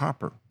hear a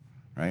chopper,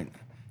 right?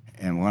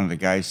 And one of the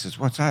guys says,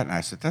 what's that? And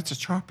I said, that's a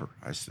chopper.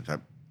 I said,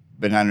 I've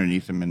been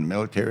underneath him in the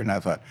military, and I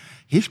thought,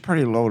 he's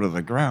pretty low to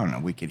the ground.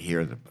 And we could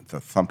hear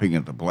the thumping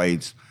of the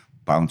blades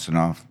bouncing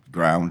off the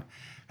ground.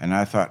 And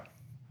I thought,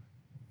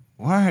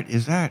 what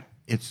is that?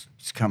 It's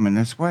coming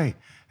this way.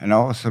 And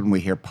all of a sudden we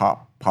hear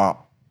pop,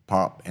 pop,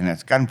 pop, and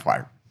it's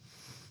gunfire.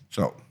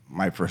 So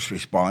my first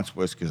response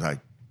was, because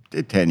I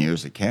did 10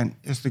 years at Kent,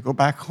 is to go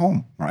back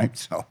home, right?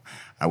 So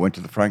I went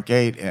to the front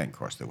gate, and of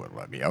course they wouldn't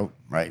let me out,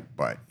 right?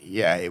 But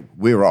yeah,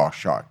 we were all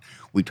shocked.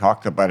 We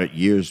talked about it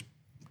years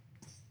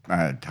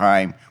at a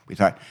time. We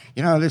thought,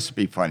 this would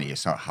be funny. You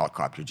saw a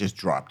helicopter just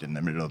dropped in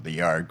the middle of the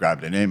yard,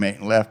 grabbed an inmate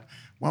and left.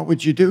 What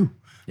would you do,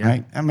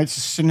 right? I mean, it's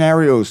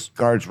scenarios,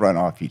 guards run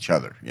off each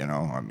other,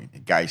 I mean, a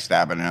guy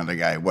stabbing another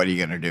guy, what are you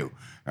going to do,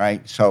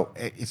 right? So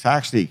it's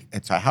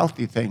a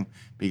healthy thing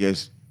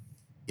because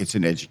it's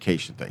an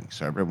education thing,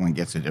 so everyone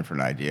gets a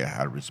different idea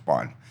how to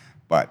respond.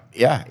 But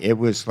yeah, it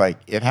was like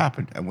it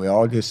happened, and we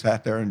all just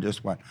sat there and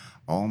just went,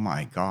 "Oh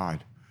my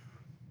God!"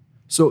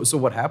 So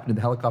what happened? Did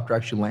the helicopter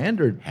actually land,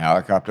 or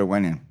helicopter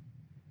went in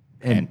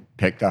and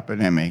picked up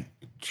an inmate,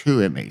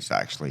 2 inmates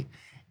actually,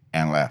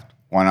 and left.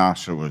 One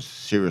officer was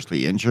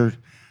seriously injured.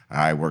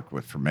 I worked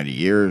with for many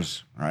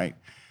years. Right,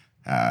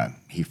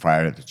 he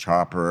fired at the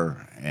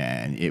chopper,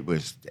 and it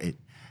was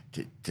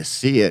to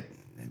see it.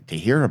 To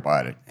hear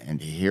about it and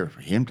to hear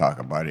him talk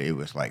about it, it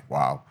was like,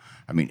 wow.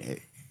 I mean,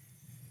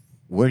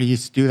 where do you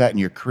do that in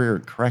your career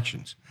in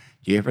corrections?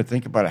 Do you ever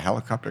think about a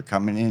helicopter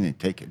coming in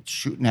and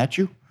shooting at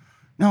you?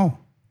 No,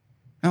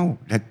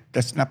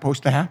 that's not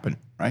supposed to happen,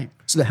 right?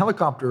 So the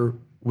helicopter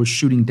was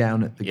shooting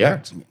down at the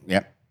guards?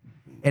 Yep.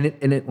 And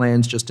it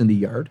lands just in the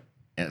yard?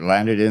 It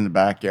landed in the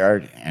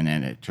backyard, and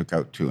then it took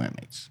out 2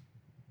 inmates.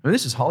 I mean,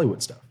 this is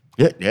Hollywood stuff.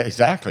 Yeah,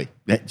 exactly.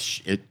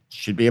 It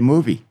should be a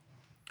movie.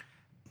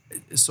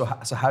 So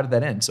how did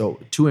that end? So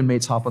 2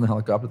 inmates hop on the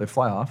helicopter, they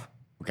fly off.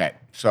 Okay,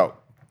 so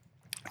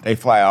they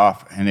fly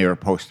off, and they were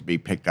supposed to be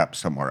picked up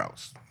somewhere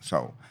else.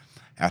 So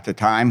at the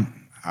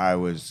time, I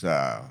was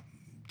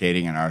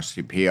dating an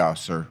RCP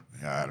officer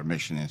at a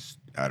mission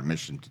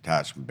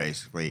detachment,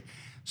 basically.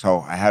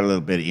 So I had a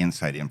little bit of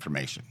inside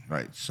information,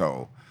 right?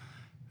 So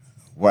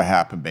what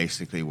happened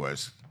basically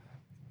was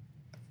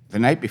the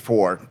night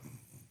before,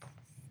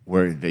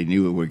 where they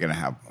knew we were going to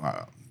have,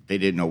 they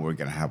didn't know we were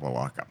going to have a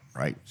lockup,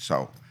 right?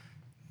 So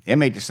the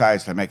inmate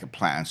decides to make a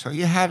plan. So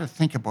you had to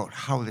think about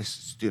how this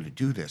is to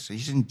do this.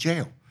 He's in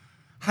jail.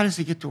 How does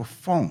he get to a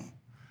phone?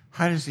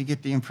 How does he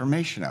get the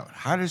information out?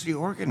 How does he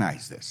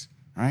organize this,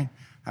 right?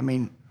 I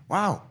mean,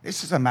 wow,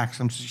 this is a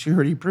maximum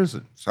security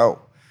prison.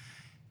 So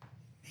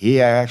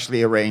he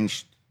actually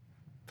arranged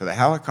for the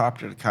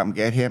helicopter to come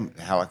get him.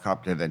 The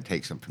helicopter then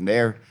takes him from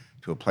there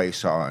to a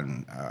place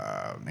in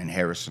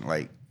Harrison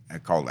Lake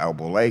called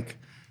Elbow Lake,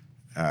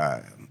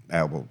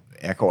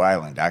 Echo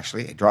Island,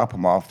 actually. They drop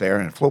him off there,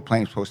 and a float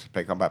plane's supposed to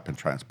pick him up and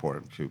transport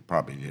him to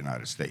probably the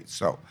United States.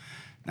 So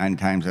 9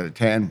 times out of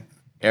 10,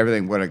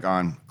 everything would have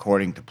gone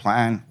according to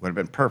plan, would have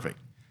been perfect.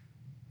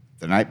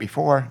 The night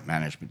before,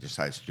 management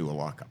decides to do a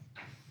lockup.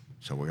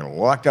 So we're going to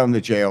lock down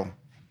the jail.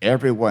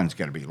 Everyone's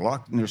going to be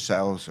locked in their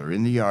cells or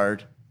in the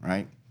yard,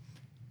 right?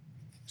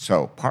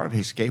 So part of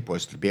his escape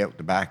was to be out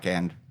the back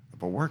end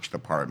of a works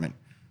department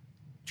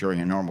during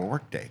a normal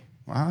workday.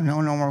 Well,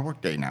 no normal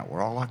workday now.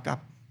 We're all locked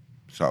up.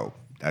 So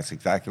that's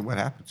exactly what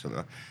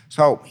happened.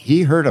 So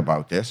he heard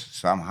about this.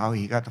 Somehow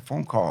he got the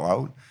phone call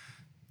out.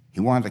 He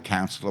wanted to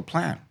cancel the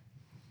plan.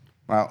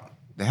 Well,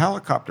 the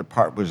helicopter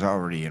part was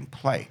already in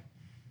play,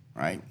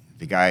 right?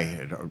 The guy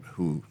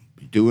who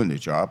was doing the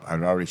job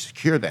had already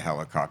secured the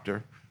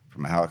helicopter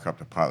from a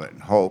helicopter pilot in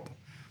Hope,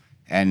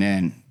 and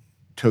then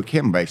took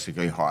him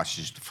basically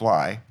hostage to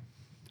fly,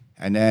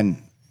 and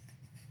then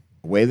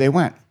away they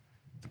went.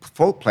 The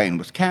float plane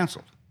was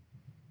canceled.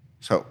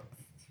 So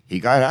he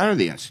got out of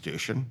the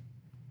institution,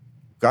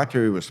 got to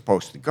where he was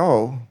supposed to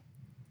go.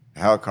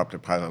 The helicopter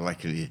pilot,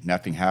 luckily,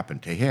 nothing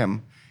happened to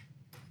him.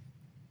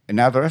 And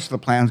now the rest of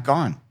the plan's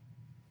gone.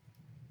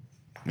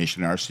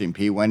 Mission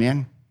RCMP went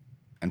in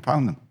and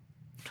found them.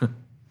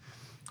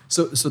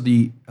 So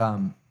the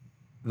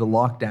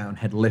lockdown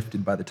had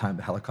lifted by the time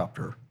the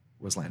helicopter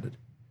was landed.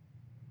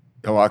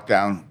 The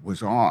lockdown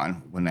was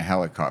on when the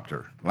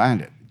helicopter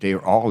landed. They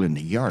were all in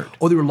the yard.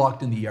 Oh, they were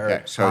locked in the yard.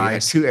 Yeah, so you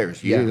had 2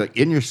 areas. You're either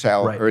in your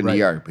cell or in the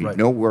yard. But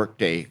no work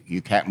day,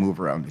 you can't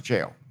move around the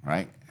jail,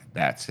 right?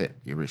 That's it.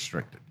 You're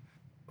restricted.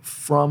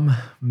 From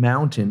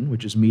mountain,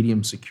 which is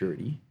medium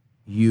security,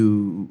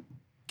 you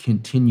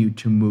continued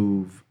to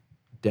move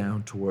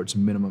down towards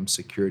minimum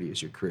security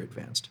as your career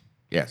advanced.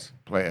 Yes.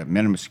 A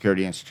minimum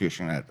security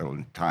institution at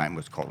the time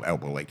was called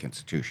Elbow Lake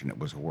Institution. It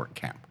was a work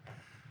camp.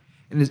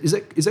 And is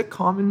that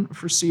common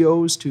for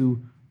COs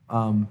to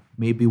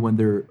maybe when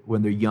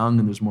they're young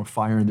and there's more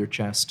fire in their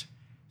chest,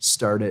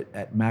 start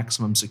at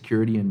maximum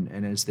security,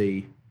 and as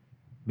they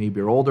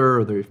maybe are older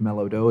or they've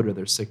mellowed out or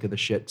they're sick of the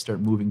shit, start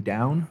moving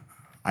down?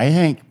 I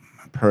think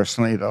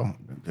personally, though,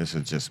 this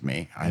is just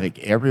me, I think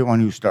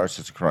everyone who starts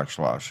as a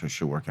correctional officer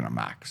should work in a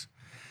max.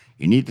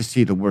 You need to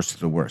see the worst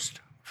of the worst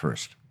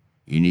first.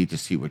 You need to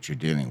see what you're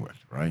dealing with,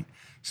 right?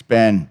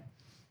 Spend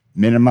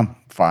minimum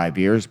 5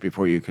 years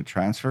before you could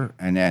transfer,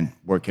 and then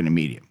work in a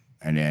medium,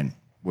 and then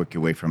work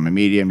your way from a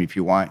medium, if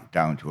you want,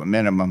 down to a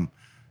minimum,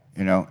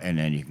 and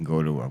then you can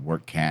go to a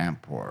work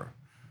camp or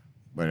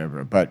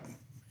whatever. But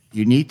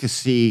you need to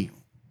see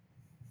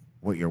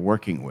what you're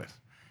working with.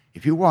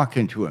 If you walk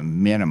into a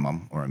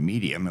minimum or a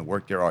medium and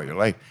work there all your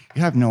life,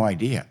 you have no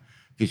idea,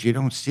 because you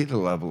don't see the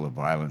level of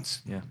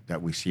violence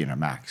that we see in a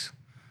max,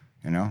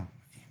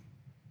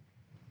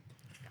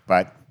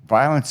 But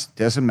violence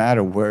doesn't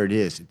matter where it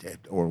is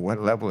or what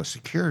level of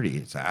security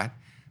it's at.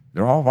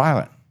 They're all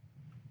violent.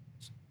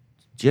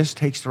 Just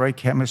takes the right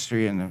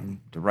chemistry and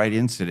the right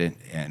incident,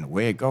 and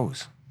away it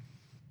goes.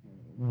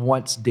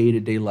 What's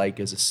day-to-day like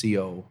as a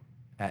CO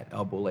at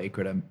Elbow Lake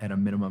or at a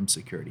minimum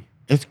security?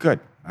 It's good.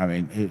 I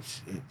mean,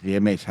 the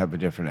inmates have a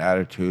different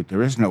attitude.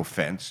 There is no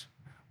fence.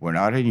 We're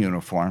not in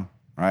uniform,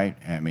 right?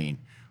 I mean,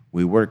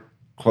 we work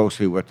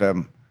closely with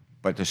them,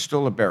 but there's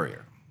still a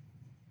barrier.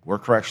 We're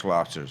correctional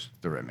officers,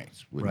 they're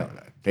inmates. We know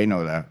that. They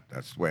know that.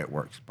 That's the way it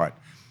works. But,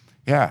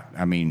 yeah,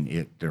 I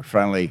mean, they're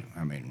friendly.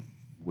 I mean,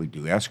 we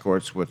do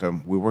escorts with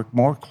them. We work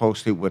more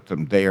closely with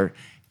them there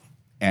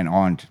and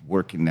on to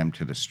working them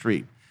to the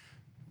street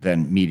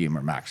than medium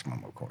or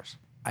maximum, of course.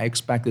 I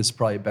expect this is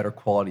probably a better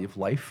quality of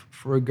life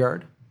for a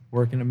guard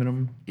working a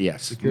minimum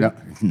security.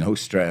 No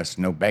stress,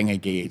 no banging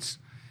gates.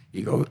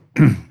 You go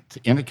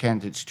in a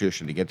Kent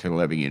institution to get to the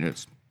living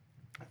units,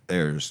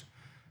 there's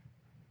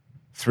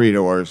 3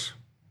 doors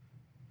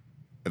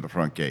at the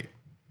front gate.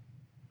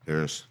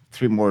 There's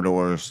 3 more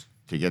doors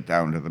to get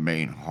down to the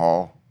main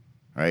hall,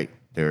 right?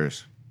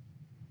 There's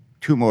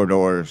 2 more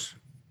doors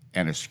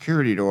and a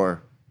security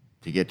door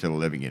to get to the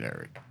living unit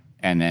area.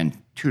 and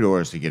then 2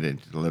 doors to get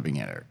into the living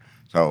area.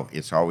 So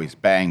it's always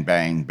bang,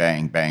 bang,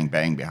 bang, bang,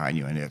 bang behind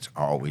you, and it's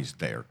always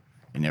there.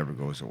 It never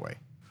goes away.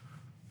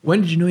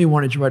 When did you know you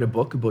wanted to write a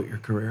book about your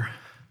career?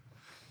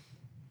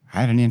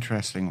 I had an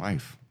interesting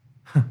life.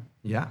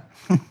 Yeah.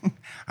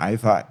 I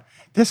thought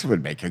this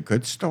would make a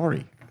good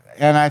story.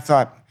 And I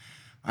thought,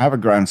 I have a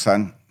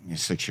grandson,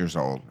 he's 6 years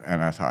old,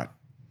 and I thought,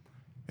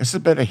 this is a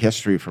bit of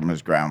history from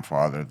his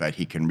grandfather that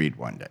he can read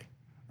one day,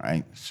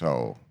 right?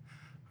 So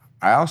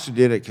I also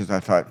did it because I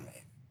thought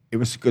it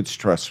was a good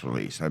stress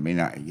release. I mean,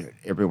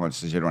 everyone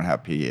says you don't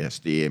have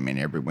PTSD. I mean,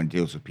 everyone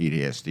deals with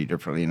PTSD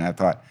differently. And I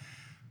thought,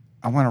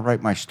 I want to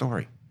write my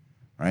story,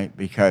 right?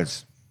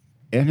 Because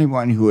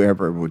anyone who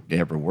ever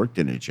worked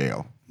in a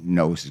jail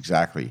knows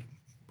exactly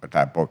what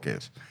that book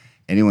is.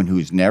 Anyone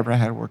who's never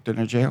had worked in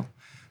a jail.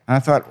 And I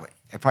thought,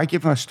 if I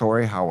give them a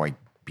story how I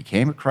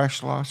became a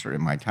correctional officer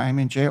in my time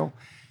in jail,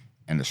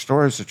 and the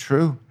stories are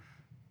true,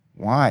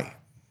 why?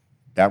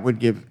 That would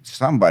give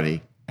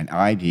somebody an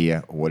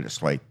idea of what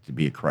it's like to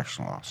be a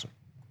correctional officer.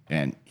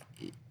 And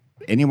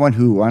anyone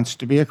who wants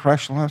to be a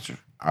correctional officer,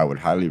 I would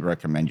highly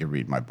recommend you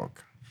read my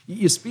book.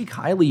 You speak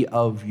highly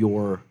of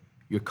your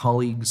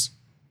colleagues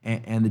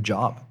and the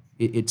job.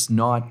 It's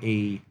not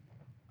a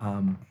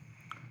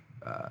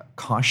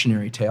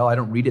cautionary tale. I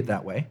don't read it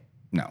that way.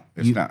 No,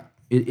 it's not.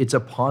 It's a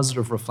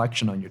positive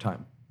reflection on your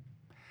time.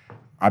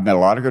 I've met a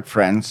lot of good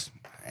friends,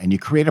 and you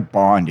create a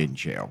bond in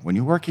jail. When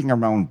you're working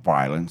around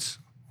violence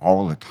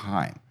all the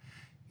time,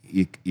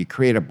 you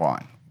create a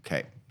bond.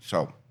 Okay,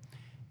 so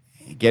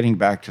getting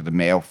back to the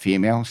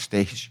male-female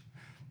stage,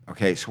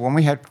 okay, so when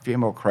we had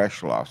female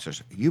correctional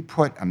officers, you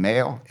put a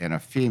male and a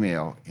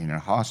female in a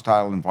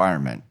hostile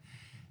environment,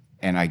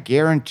 and I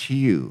guarantee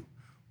you,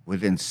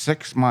 within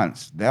 6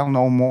 months, they'll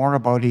know more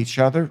about each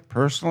other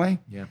personally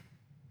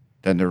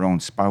than their own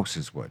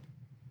spouses would,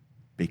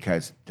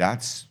 because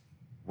that's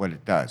what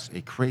it does.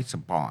 It creates a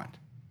bond,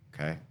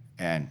 okay?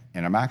 And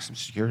in a maximum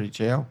security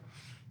jail,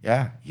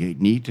 you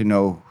need to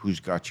know who's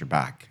got your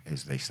back,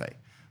 as they say,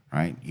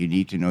 right? You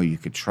need to know you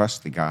could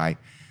trust the guy.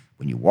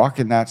 When you walk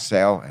in that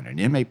cell and an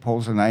inmate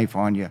pulls a knife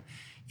on you,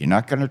 you're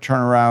not going to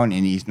turn around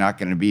and he's not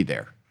going to be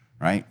there,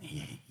 right?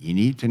 You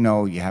need to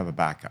know you have a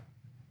backup.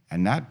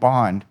 And that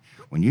bond,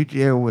 when you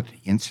deal with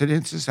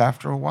incidences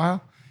after a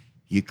while,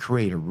 you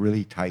create a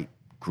really tight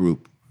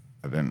group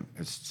of them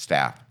as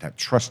staff that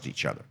trust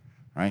each other,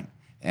 right?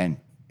 And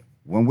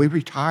when we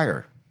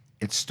retire,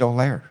 it's still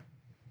there,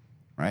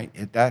 right?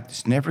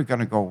 That's never going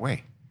to go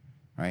away,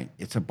 right?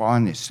 It's a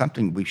bond. It's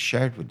something we've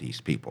shared with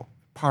these people,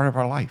 part of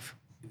our life.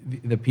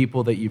 The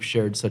people that you've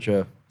shared such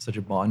a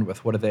bond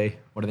with, what do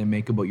they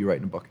make about you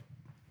writing a book?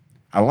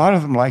 A lot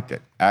of them liked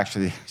it,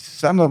 actually.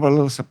 Some of them were a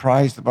little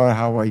surprised about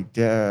how I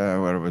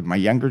did my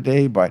younger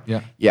day, but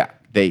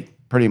they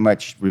pretty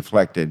much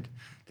reflected.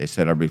 They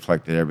said I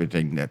reflected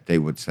everything that they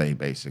would say,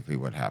 basically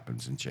what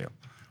happens in jail,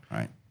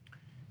 right?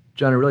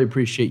 John, I really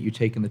appreciate you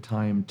taking the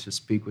time to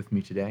speak with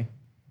me today.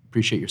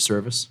 Appreciate your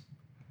service.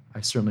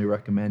 I certainly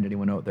recommend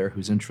anyone out there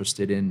who's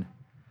interested in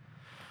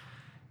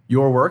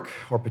your work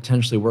or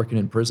potentially working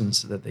in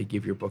prisons that they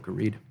give your book a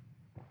read.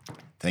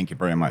 Thank you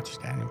very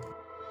much, Daniel.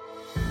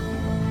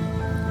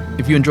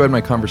 If you enjoyed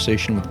my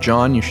conversation with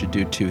John, you should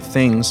do 2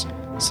 things.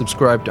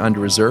 Subscribe to Under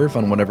Reserve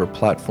on whatever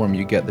platform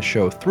you get the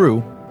show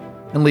through,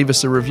 and leave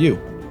us a review.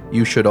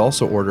 You should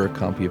also order a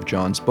copy of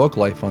John's book,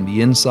 Life on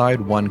the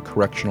Inside, One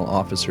Correctional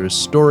Officer's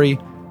Story,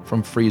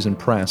 from Friesen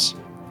Press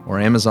or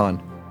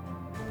Amazon.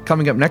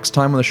 Coming up next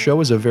time on the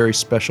show is a very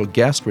special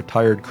guest,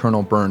 retired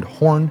Colonel Bernd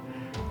Horn.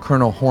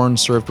 Colonel Horn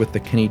served with the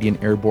Canadian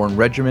Airborne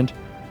Regiment,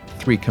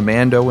 3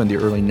 Commando in the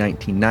early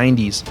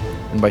 1990s,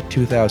 and by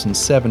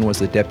 2007 was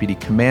the Deputy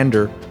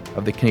Commander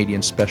of the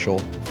Canadian Special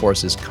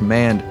Forces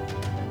Command.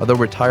 Although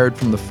retired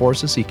from the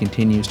forces, he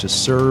continues to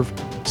serve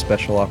the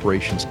Special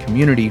Operations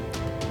community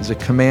as a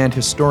command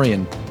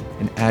historian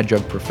and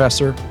adjunct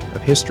professor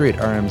of history at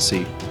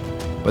RMC.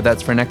 But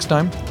that's for next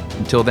time.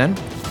 Until then,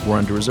 we're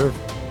Under Reserve.